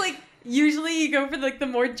 I was just like, usually you go for like the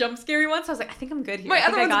more jump scary ones. So I was like, I think I'm good here. My I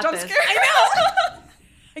think other I one's got jump this. scare. I know.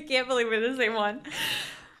 I can't believe we're the same one.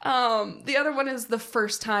 The other one is the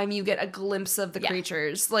first time you get a glimpse of the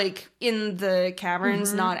creatures, like in the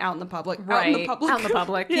caverns, not out in the public. Right. Out in the public. Out in the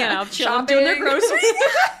public. Yeah. You know, chilling, Shopping. doing their groceries.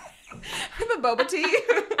 The boba tea.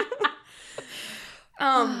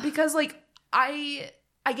 Because like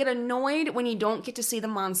I get annoyed when you don't get to see the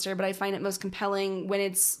monster, but I find it most compelling when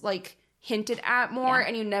it's like hinted at more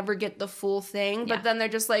and you never get the full thing. But then they're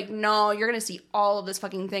just like, no, you're gonna see all of this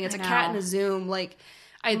fucking thing. It's a cat in a Zoom. Like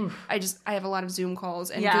I have a lot of Zoom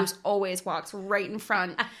calls and Goose always walks right in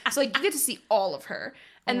front. So like you get to see all of her.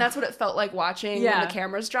 And that's what it felt like watching when the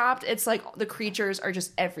cameras dropped. It's like the creatures are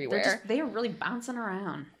just everywhere. They are really bouncing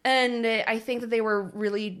around. And I think that they were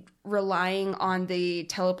really relying on the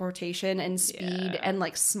teleportation and speed and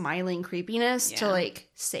like smiling creepiness to like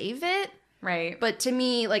save it. Right. But to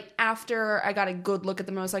me, like after I got a good look at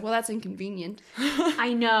them, I was like, well, that's inconvenient.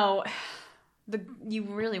 I know. You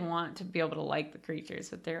really want to be able to like the creatures,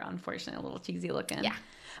 but they're unfortunately a little cheesy looking. Yeah.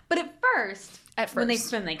 But at first, when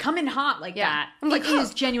they come in hot like that, I'm like, it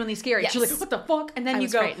is genuinely scary. Yes. You're like, what the fuck? And then you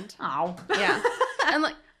go, frightened. Oh. Yeah. And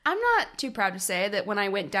like, I'm not too proud to say that when I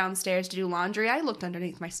went downstairs to do laundry, I looked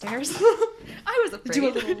underneath my stairs. I was afraid. Do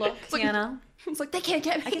a little look, like, you know? It's like, they can't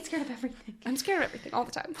get me. I get scared of everything. I'm scared of everything all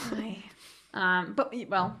the time. But,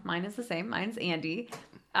 well, mine is the same. Mine's Andy.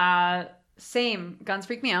 Same. Guns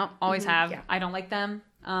freak me out. Always have. Yeah. I don't like them.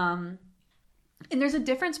 And there's a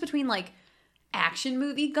difference between, like, action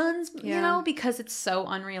movie guns, you know, because it's so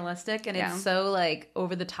unrealistic and it's so, like,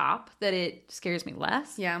 over the top that it scares me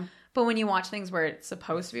less. Yeah. But when you watch things where it's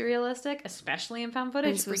supposed to be realistic, especially in found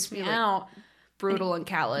footage, it freaks me out. Brutal and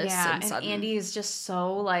callous. Yeah, and Andy is just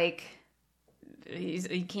so, like,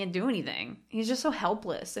 he can't do anything. He's just so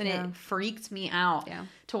helpless, and it freaked me out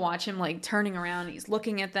to watch him, like, turning around. He's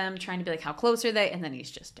looking at them, trying to be like, how close are they? And then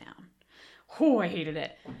he's just down. Oh, I hated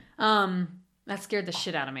it. That scared the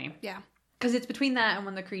shit out of me. Yeah. Because it's between that and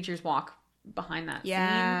when the creatures walk behind that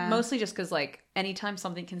scene. Mostly just because, like, anytime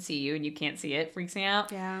something can see you and you can't see it, freaks me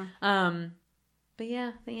out. Yeah. But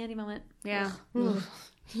yeah, the Andy moment. Yeah. You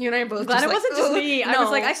and I are both glad just it wasn't just me. No. I was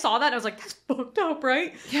like, I saw that and I was like, that's fucked up,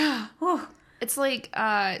 right? Yeah. It's like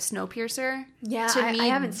Snowpiercer. Yeah, I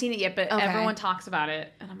haven't seen it yet, but everyone talks about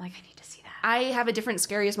it. And I'm like, I need to see that. I have a different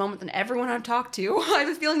scariest moment than everyone I've talked to. I have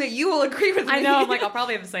a feeling that you will agree with me. I know. I'm like, I'll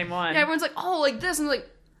probably have the same one. Yeah, everyone's like, oh, like this. And I'm like,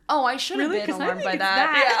 oh, I should have been alarmed by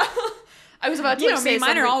that. Yeah. I was about to say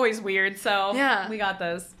mine are always weird, so we got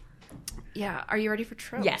those. Yeah. Are you ready for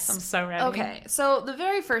tropes? Yes, I'm so ready. Okay. So the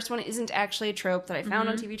very first one isn't actually a trope that I found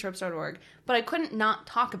on tvtropes.org, but I couldn't not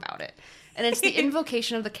talk about it. And it's the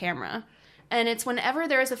invocation of the camera. And it's whenever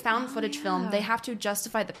there is a found footage film, they have to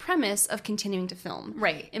justify the premise of continuing to film.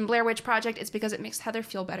 Right. In Blair Witch Project, it's because it makes Heather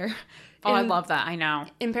feel better. I love that. I know.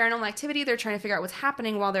 In Paranormal Activity, they're trying to figure out what's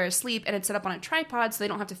happening while they're asleep, and it's set up on a tripod so they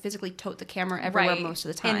don't have to physically tote the camera everywhere most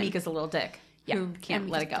of the time. And Mika's a little dick. Yeah. Who can't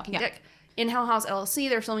let it go. Yeah. Dick. In Hell House LLC,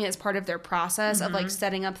 they're filming it as part of their process of, like,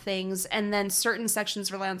 setting up things, and then certain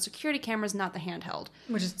sections rely on security cameras, not the handheld.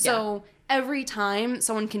 Which is, so every time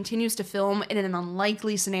someone continues to film in an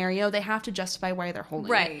unlikely scenario, they have to justify why they're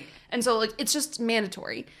holding it. And so, like, it's just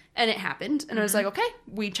mandatory. And it happened. And I was like, okay,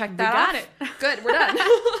 we checked that off. We got it. Good, we're done.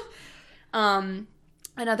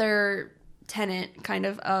 Another tenet kind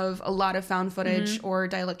of a lot of found footage or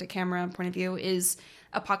dialectic camera point of view is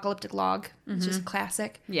apocalyptic log. It's just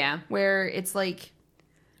classic. Yeah. Where it's like,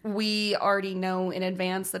 we already know in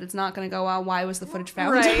advance that it's not going to go well. Why was the footage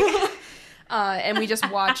found? Right. And we just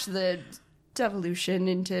watch the devolution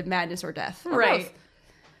into madness or death. Or Right.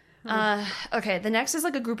 both. Okay, the next is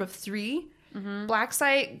like a group of 3. Black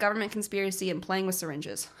site, government conspiracy, and playing with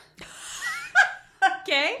syringes.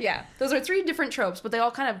 Okay. Yeah, those are 3 different tropes, but they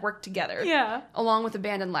all kind of work together. Yeah. Along with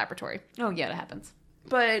abandoned laboratory. Oh, yeah, that happens.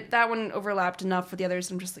 But that one overlapped enough with the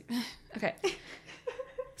others. I'm just like, okay.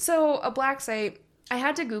 So a black site, I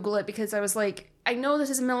had to Google it because I was like, I know this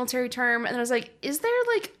is a military term, and I was like, is there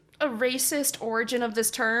like a racist origin of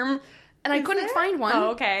this term? And I couldn't find one. Oh,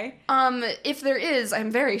 okay. If there is,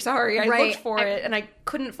 I'm very sorry. I Right. looked for it and I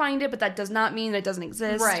couldn't find it, but that does not mean it doesn't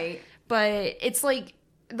exist. Right. But it's like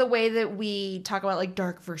the way that we talk about like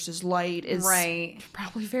dark versus light is Right.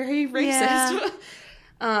 probably very racist. Yeah.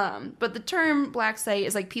 But the term black site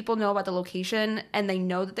is like people know about the location and they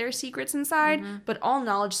know that there are secrets inside, but all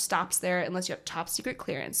knowledge stops there unless you have top secret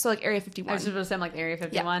clearance. So like Area 51. I was supposed to say like Area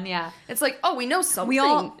 51. Yeah. It's like, oh, we know something We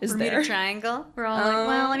all is Bermuda there. Triangle. We're all like,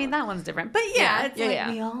 well, I mean that one's different, but yeah, it's like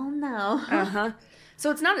yeah. we all know. Uh-huh.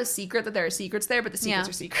 So it's not a secret that there are secrets there, but the secrets Yeah.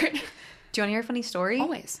 are secret. Do you want to hear a funny story?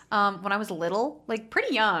 Always. When I was little, like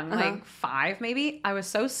pretty young, like 5 maybe, I was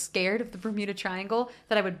so scared of the Bermuda Triangle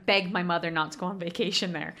that I would beg my mother not to go on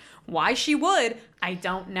vacation there. Why she would, I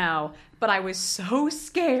don't know. But I was so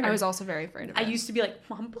scared. I was also very afraid of it. I used to be like,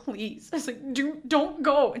 Mom, please. I was like, don't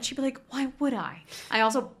go. And she'd be like, why would I? I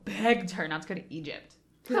also begged her not to go to Egypt.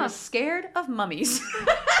 Because I was scared of mummies.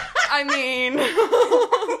 I mean...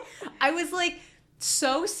 I was like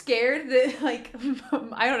so scared that like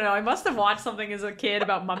I don't know, I must have watched something as a kid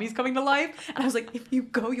about mummies coming to life, and I was like, if you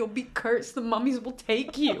go you'll be cursed, the mummies will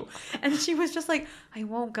take you. And she was just like, I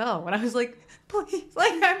won't go. And I was like, please,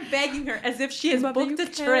 like I'm begging her as if she has Mother, booked you a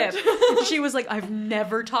can't. trip. And she was like, I've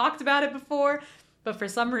never talked about it before. But for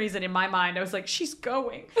some reason in my mind, I was like, she's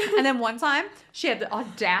going. And then one time, she had the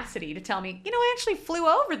audacity to tell me, you know, I actually flew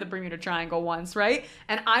over the Bermuda Triangle once, right?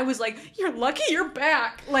 And I was like, you're lucky you're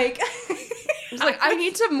back. Like, I was like, I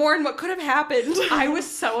need to mourn what could have happened. I was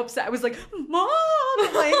so upset. I was like, Mom!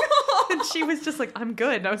 Like, and she was just like, I'm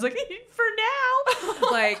good. And I was like, for now.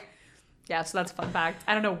 Like, yeah, so that's a fun fact.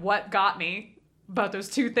 I don't know what got me about those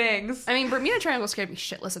 2 things. I mean, Bermuda Triangle scared me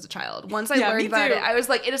shitless as a child. Once I Yeah, learned me about too. it, I was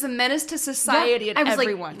like, it is a menace to society and I was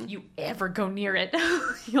everyone. like, you ever go near it,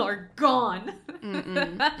 you're gone.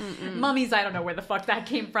 Mummies, I don't know where the fuck that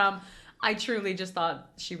came from. I truly just thought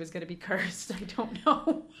she was going to be cursed. I don't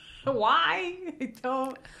know why. I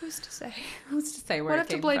don't. Who's to say? Who's to say where What it if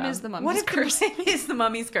the came blame from? is the mummy's What if curse? the blame is the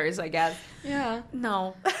mummy's curse, I guess. Yeah.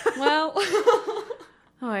 No. Well,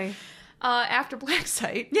 Oy. after Black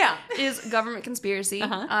Site Yeah. is government conspiracy.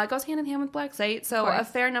 Uh-huh. It goes hand in hand with Black Site. So Of a course.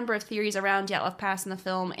 fair number of theories around Dyatlov Pass in the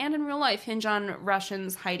film and in real life hinge on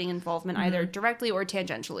Russians hiding involvement either directly or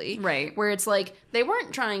tangentially. Right. Where it's like, they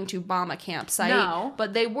weren't trying to bomb a campsite, No.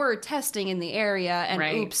 but they were testing in the area and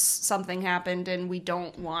Right. oops, something happened and we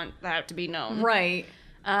don't want that to be known. Right.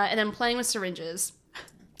 And then playing with syringes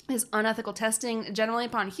is unethical testing generally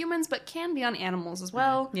upon humans, but can be on animals as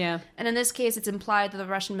well. Yeah. And in this case, it's implied that the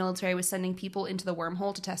Russian military was sending people into the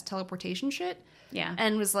wormhole to test teleportation shit. Yeah.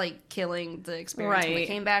 And was like killing the experience when they Right.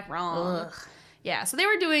 came back wrong. Ugh. Yeah, so they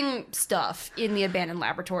were doing stuff in the abandoned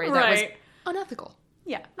laboratory that was Right. unethical.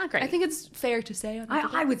 Yeah. Not great. I think it's fair to say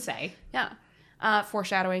unethical. I would say. Yeah.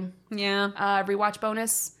 Foreshadowing. Yeah. Rewatch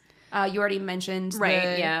bonus. You already mentioned Right,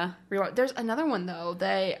 the yeah. rewatch. There's another one though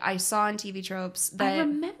that I saw on TV Tropes that I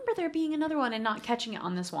remember there being another one and not catching it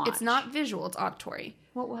on this watch. it's not visual, it's auditory.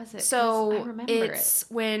 What was it? 'Cause So I remember it's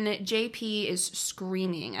when JP is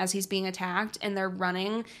screaming as he's being attacked and they're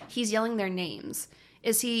running, he's yelling their names.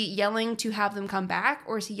 Is he yelling to have them come back,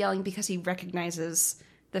 or is he yelling because he recognizes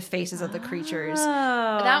the faces of the creatures? Oh.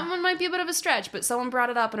 That one might be a bit of a stretch, but someone brought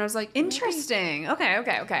it up and I was like, maybe. Interesting.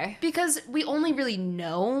 Okay. Because we only really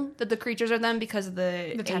know that the creatures are them because of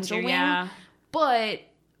the angel tattoo, wing. yeah. But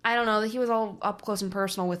I don't know, that he was all up close and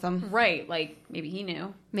personal with them. Right. Like, maybe he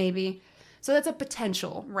knew. Maybe. So that's a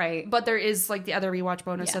potential. Right. But there is like the other rewatch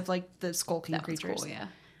bonus Yeah. of like the skulking That was creatures. cool, yeah.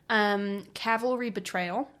 Cavalry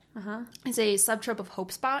betrayal is a subtrope of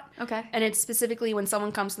Hope Spot. Okay. And it's specifically when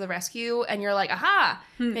someone comes to the rescue and you're like, aha,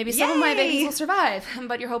 maybe some of my Yay! babies will survive,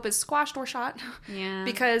 but your hope is squashed or shot. Yeah.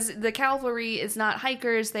 Because the cavalry is not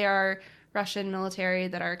hikers, they are Russian military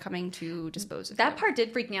that are coming to dispose of That you. part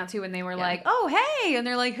did freak me out too when they were like, oh, hey. And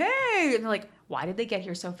they're like, hey. And they're like, why did they get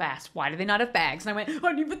here so fast? Why do they not have bags? And I went, I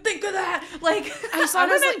didn't even think of that. Like, I saw I it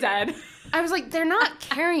would as, have been dead. I was like, they're not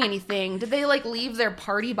carrying anything. Did they like leave their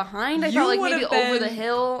party behind? I You thought like would've maybe over been the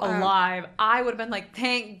hill. alive. I would have been like,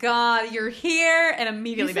 thank God you're here, and You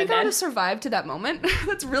immediately think been I would dead. have survived to that moment?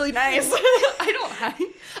 That's really nice. I don't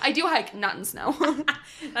hike. I do hike, not in snow.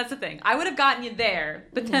 That's the thing. I would have gotten you there,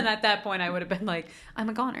 but then at that point, I would have been like, I'm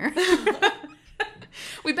a goner.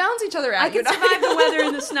 We balance each other out. I can survive the weather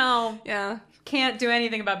and the snow. Yeah. Can't do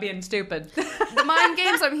anything about being stupid. The mind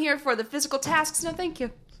games I'm here for. The physical tasks, no thank you.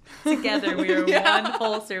 Together, we are Yeah. one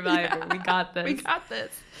whole survivor. Yeah. We got this. We got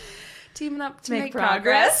this. Teaming up to Make make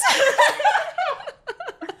progress.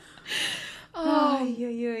 progress. Oh,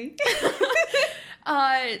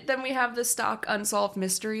 Then we have the stock unsolved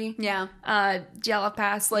mystery. yeah. Jala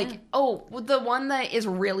Pass. Like, oh, the one that is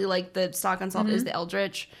really like the stock unsolved is the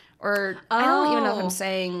Eldritch. Or I don't even know if I'm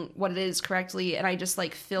saying what it is correctly, and I just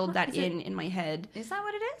like filled that in my head. Is that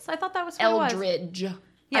what it is? I thought that was what it was. Eldridge. Yeah,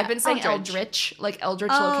 I've been saying Eldritch. Eldritch, like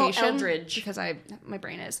Eldritch Oh, location. Eldridge. Because my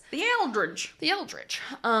brain is. The Eldridge. The Eldritch.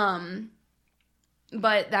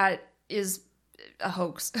 But that is a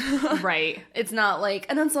hoax. Right. It's not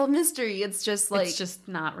like an unsolved mystery. It's just like It's just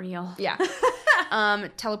not real. yeah.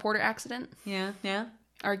 Teleporter accident. Yeah. Yeah.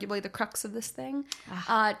 Arguably the crux of this thing.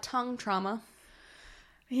 Tongue trauma.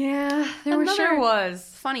 Yeah. There Another- sure was.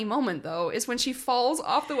 Funny moment though is when she falls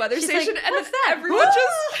off the weather She's station like, and "What's then that?" everyone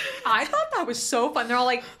just I thought that was so fun. They're all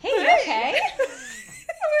like, hey, you okay? they're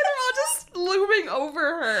all just looming over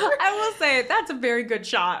her. I will say that's a very good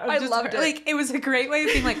shot. I just loved it. Like it was a great way of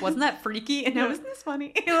being like, wasn't that freaky? And wasn't this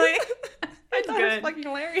funny? Like, I thought it was good. fucking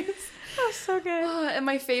hilarious. That was so good. And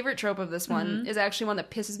my favorite trope of this one is actually one that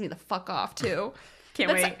pisses me the fuck off too. Can't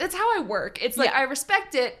That's, wait. that's how I work. It's like Yeah. I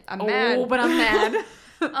respect it. I'm Oh, mad, but I'm mad.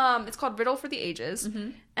 It's called Riddle for the Ages,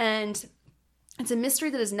 and it's a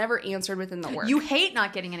mystery that is never answered within the work. You hate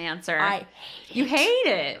not getting an answer. I You hate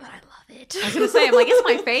it. but I love it. I was gonna say, I'm like, it's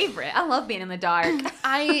my favorite. I love being in the dark.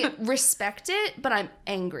 I respect it, but I'm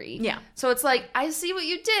angry. Yeah. So it's like, I see what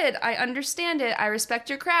you did. I understand it. I respect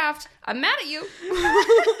your craft. I'm mad at you.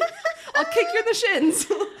 I'll kick you in the shins.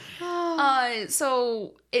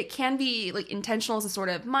 So it can be like intentional as a sort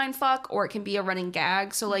of mind fuck, or it can be a running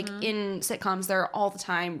gag. So like in sitcoms, there are all the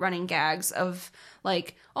time running gags of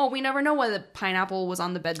like, oh, we never know why the pineapple was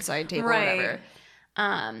on the bedside table Right. or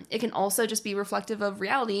whatever. It can also just be reflective of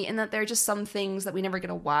reality in that there are just some things that we never get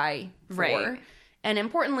a why for. Right. And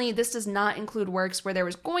importantly, this does not include works where there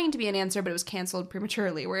was going to be an answer, but it was canceled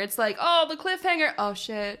prematurely, where it's like, oh, the cliffhanger. Oh,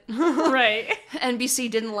 shit. Right.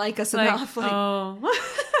 NBC didn't like us enough. Like, oh.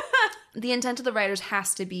 the intent of the writers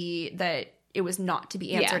has to be that it was not to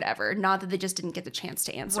be answered ever, not that they just didn't get the chance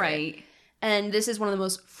to answer it. Right. And this is one of the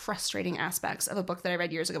most frustrating aspects of a book that I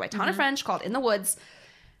read years ago by Tana French called In the Woods.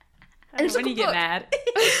 And it's a When you good get book. mad.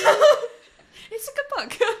 It's a good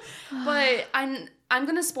book. But I'm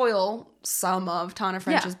going to spoil some of Tana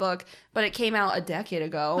French's book, but it came out a decade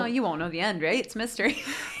ago. No, you won't know the end, right? It's mystery.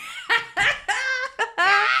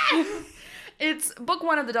 It's book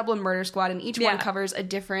one of the Dublin Murder Squad, and each one Yeah. covers a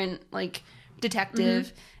different, like,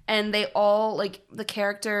 detective. And they all, like, the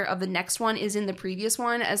character of the next one is in the previous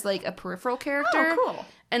one as, like, a peripheral character. Oh, cool.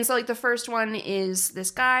 And so, like, the first one is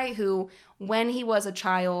this guy who, when he was a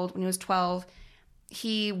child, when he was 12,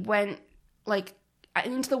 he went, like,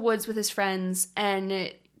 into the woods with his friends,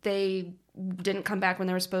 and they didn't come back when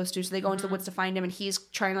they were supposed to, so they go into the woods to find him, and he's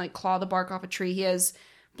trying to, like, claw the bark off a tree. He has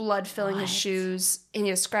blood filling his shoes, and he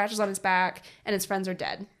has scratches on his back, and his friends are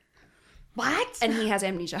dead. What? And he has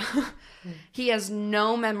amnesia. He has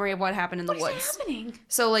no memory of what happened in the What's woods. happening?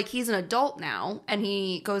 So, like, he's an adult now, and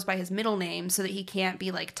he goes by his middle name so that he can't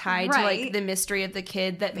be, like, tied to, like, Right. the mystery of the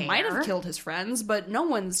kid that might Fair. have killed his friends, but no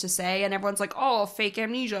one's to say, and everyone's like, oh, fake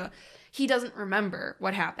amnesia. He doesn't remember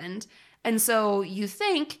what happened. And so you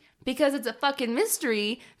think, because it's a fucking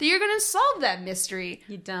mystery, that you're going to solve that mystery.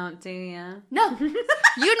 You don't, do ya? No.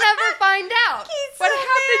 You never find out He's what so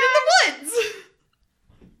happened in the woods.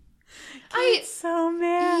 So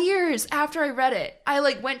mad. Years after I read it, I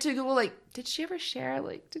like went to Google, like, did she ever share?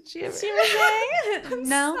 Like, did she ever? I'm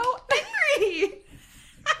No. so angry.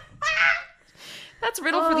 That's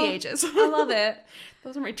Riddle for the Ages. I love it.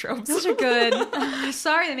 Those are my tropes. Those are good.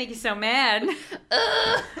 Sorry they make you so mad.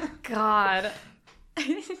 God.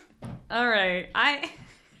 All right.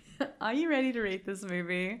 Are you ready to rate this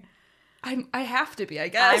movie? I have to be, I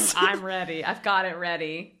guess. I'm ready. I've got it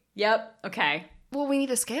ready. Yep. Okay. Well, we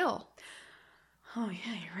need a scale. Oh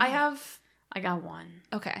yeah, you're right. I got one.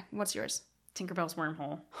 Okay, what's yours? Tinkerbell's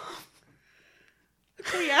Wormhole.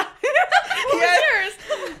 Yeah. Yours?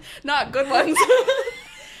 Not good ones.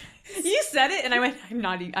 You said it, and I went, I'm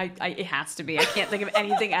not. It has to be. I can't think of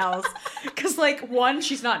anything else. Because, like, one,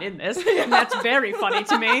 she's not in this, and that's very funny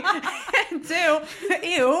to me. And two,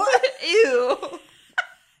 ew. Ew.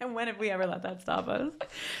 And when have we ever let that stop us?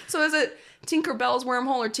 So is it Tinkerbell's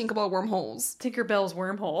wormhole or Tinkerbell wormholes? Tinkerbell's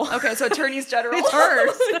wormhole. Okay, so attorneys general. It's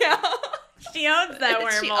hers. Yeah. She owns that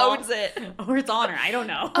wormhole. She owns it. Or it's on her. I don't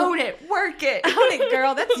know. Own it. Work it. Own it,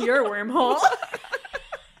 girl. That's your wormhole.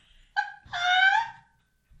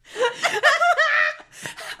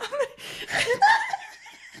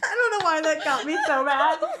 I don't know why that got me so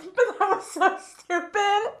mad, but that was so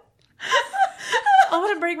stupid. I'm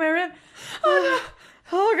gonna break my rib.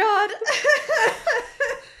 Oh God.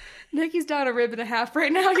 Nikki's down a rib and a half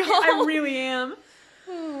right now, y'all. I really am.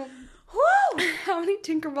 Woo! How many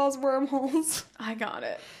Tinkerbell's wormholes? I got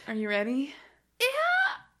it. Are you ready?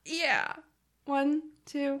 Yeah. 1,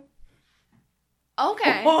 2.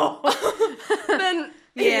 Okay. Then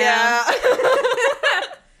Yeah.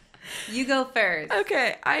 You go first.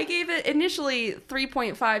 Okay, I gave it initially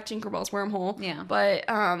 3.5 Tinkerbell's wormhole. Yeah. But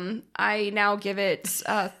I now give it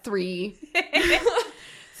 3.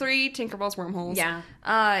 3 Tinkerbell's wormholes. Yeah.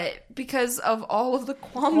 Because of all of the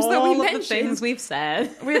qualms that we mentioned. The things we've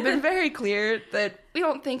said. We've been very clear that we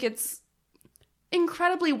don't think it's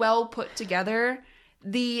incredibly well put together.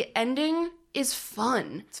 The ending is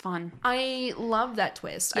fun. It's fun. I love that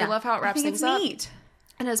twist. Yeah. I love how it wraps things up. Neat.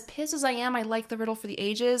 And as pissed as I am, I like the Riddle for the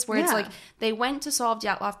Ages, where it's Yeah. like they went to solve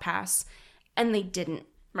Dyatlov Pass, and they didn't.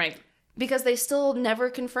 Right. Because they still never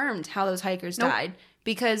confirmed how those hikers Nope. died.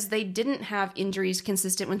 Because they didn't have injuries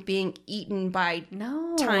consistent with being eaten by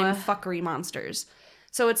time fuckery monsters.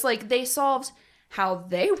 So it's like they solved how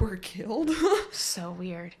they were killed. So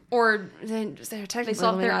weird. Or they're technically They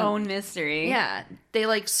solved their not- own mystery. Yeah. They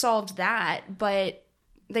like solved that, but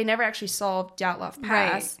they never actually solved Dyatlov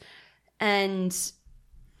Pass. Right. And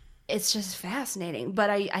it's just fascinating. But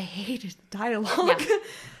I hated the dialogue. Yeah.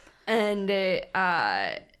 And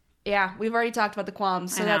yeah, we've already talked about the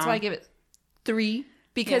qualms, so I that's know. why I give it 3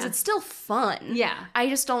 because Yeah. it's still fun. Yeah. I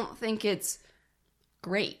just don't think it's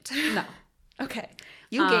great. No. Okay,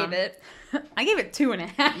 you gave it. I gave it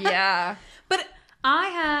 2.5. Yeah. But I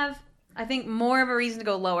have, I think, more of a reason to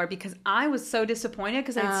go lower because I was so disappointed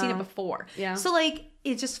because I had seen it before. Yeah. So, like,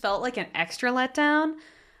 it just felt like an extra letdown.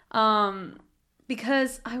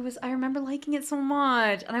 Because I remember liking it so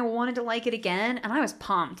much and I wanted to like it again and I was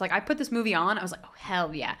pumped. Like, I put this movie on, I was like, oh,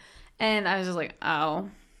 hell yeah. And I was just like, oh.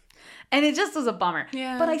 And it just was a bummer.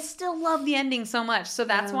 Yeah. But I still love the ending so much. So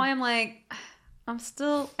that's Yeah. why I'm like, I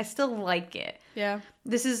still like it. Yeah.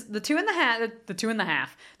 This is the 2.5. The 2.5.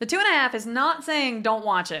 The 2.5 is not saying don't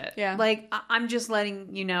watch it. Yeah. Like, I'm just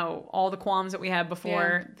letting you know all the qualms that we had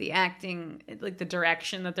before, Yeah. the acting, like the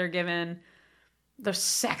direction that they're given, the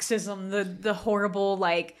sexism, the horrible,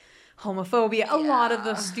 like, homophobia, a lot of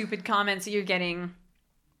the stupid comments that you're getting.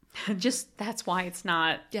 Just, that's why it's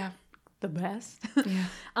not Yeah. the best.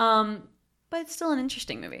 Yeah. But it's still an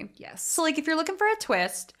interesting movie. Yes. So, like, if you're looking for a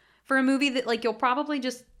twist for a movie that, like, you'll probably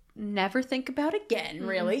just never think about again,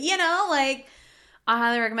 really, you know, like, I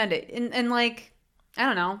highly recommend it. And like, I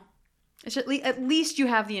don't know, it's at least you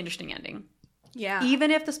have the interesting ending. Yeah.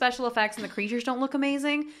 Even if the special effects and the creatures don't look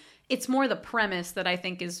amazing, it's more the premise that I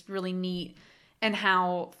think is really neat and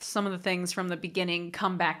how some of the things from the beginning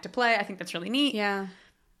come back to play. I think that's really neat. Yeah.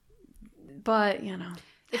 But, you know.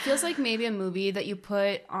 It feels like maybe a movie that you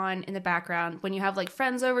put on in the background when you have like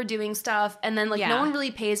friends over doing stuff and then like Yeah. no one really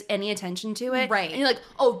pays any attention to it. Right. And you're like,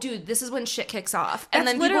 oh dude, this is when shit kicks off. And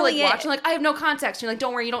That's then people like literally watch it. and like, I have no context. And you're like,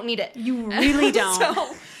 don't worry, you don't need it. You really don't.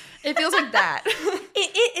 So it feels like that.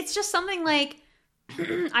 It's just something like,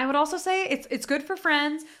 I would also say it's good for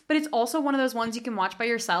friends, but it's also one of those ones you can watch by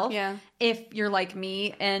yourself. Yeah. If you're like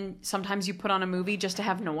me and sometimes you put on a movie just to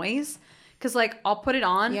have noise. Because, like, I'll put it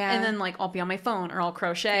on Yeah. and then, like, I'll be on my phone or I'll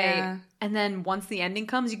crochet. Yeah. And then once the ending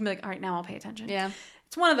comes, you can be like, all right, now I'll pay attention. Yeah.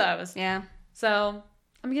 It's one of those. Yeah. So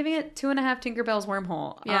I'm giving it 2.5 Tinkerbell's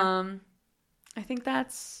Wormhole. Yeah. I think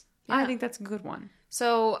that's Yeah. a good one.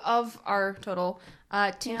 So of our total,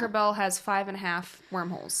 Tinkerbell has 5.5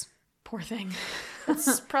 wormholes. Poor thing.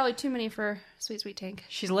 That's probably too many for Sweet Sweet Tank.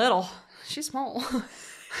 She's little. She's small.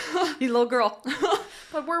 You little girl.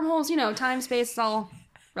 But wormholes, you know, time, space, is all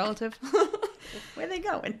relative. Where are they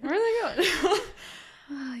going? Where are they going?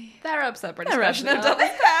 That wraps up our That wraps discussion it of up.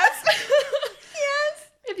 Double Fast. Yes.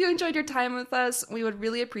 If you enjoyed your time with us, we would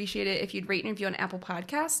really appreciate it if you'd rate and review on Apple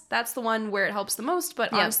Podcasts. That's the one where it helps the most,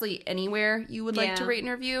 but Yeah. honestly, anywhere you would like to Yeah. rate and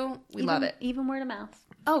review, we love it. Even word of mouth.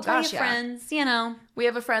 Oh, Tell gosh, your yeah. friends, you know. We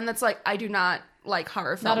have a friend that's like, I do not like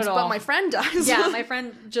horror films, at but all. my friend does. Yeah, my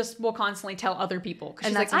friend just will constantly tell other people. Because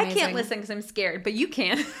she's And like, that's I can't amazing. listen because I'm scared, but you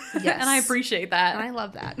can. Yes. And I appreciate that. And I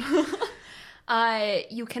love that.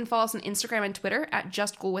 You can follow us on Instagram and Twitter at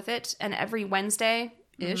Just Cool With It, and every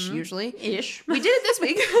Wednesday-ish, usually. Ish. We did it this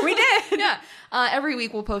week. We did. Yeah. Every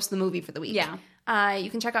week we'll post the movie for the week. Yeah. You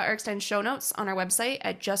can check out our extended show notes on our website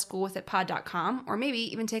at justcoolwithitpod.com, or maybe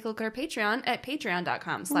even take a look at our Patreon at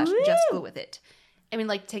patreon.com/justcoolwithit. And we'd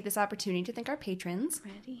like to take this opportunity to thank our patrons.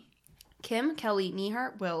 Ready? Kim, Kelly,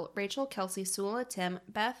 Nehart, Will, Rachel, Kelsey, Sula, Tim,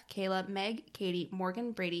 Beth, Kayla, Meg, Katie,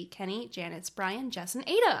 Morgan, Brady, Kenny, Janice, Brian, Jess, and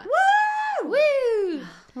Ada. Woo! Woo!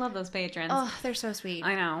 Love those patrons. Oh, they're so sweet.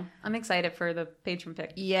 I know. I'm excited for the patron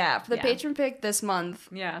pick. Yeah, for the Yeah. patron pick this month,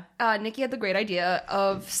 Yeah. Nikki had the great idea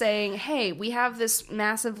of saying, hey, we have this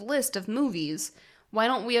massive list of movies. Why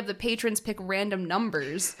don't we have the patrons pick random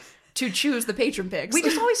numbers to choose the patron picks? We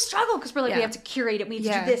just always struggle because we're like, Yeah. we have to curate it. We have to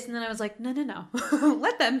Yeah. do this. And then I was like, no.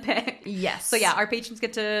 Let them pick. Yes. So yeah, our patrons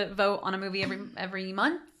get to vote on a movie every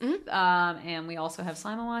month. Mm-hmm. And we also have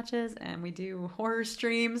simul watches and we do horror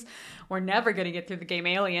streams. We're never going to get through the game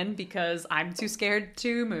Alien because I'm too scared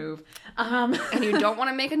to move. And you don't want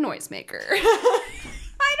to make a noisemaker.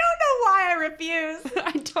 I don't know why I refuse.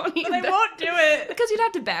 I don't either. But I won't do it. Because you'd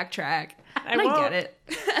have to backtrack. I And I won't. get it.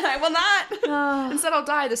 And I will not. Instead, I'll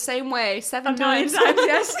die the same way 7 A million times. times,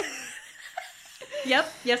 yes.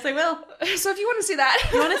 Yep. Yes, I will. So if you want to see that.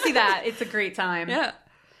 You want to see that? It's a great time. Yeah.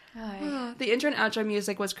 Hi. The intro and outro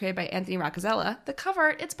music was created by Anthony Roccazella. The cover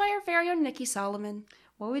art, it's by our very own Nikki Solomon.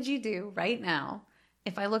 What would you do right now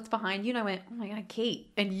if I looked behind you and I went, oh my God,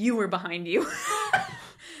 Kate, and you were behind you?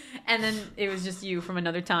 And then it was just you from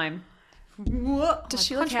another time. What? Does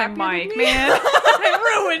she Punch look my happier than mic, me? man.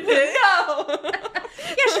 I ruined it. No!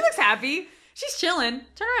 Yeah, she looks happy. She's chilling.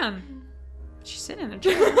 Turn around. She's sitting in a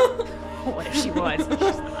chair. What if she was?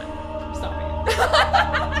 She's not. Stop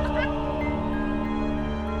it.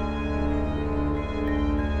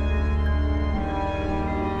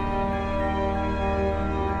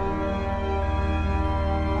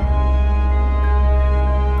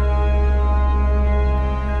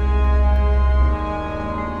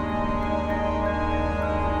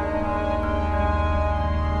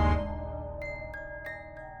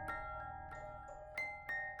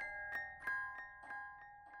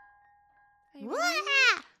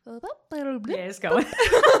 Yeah. Yeah, it's going.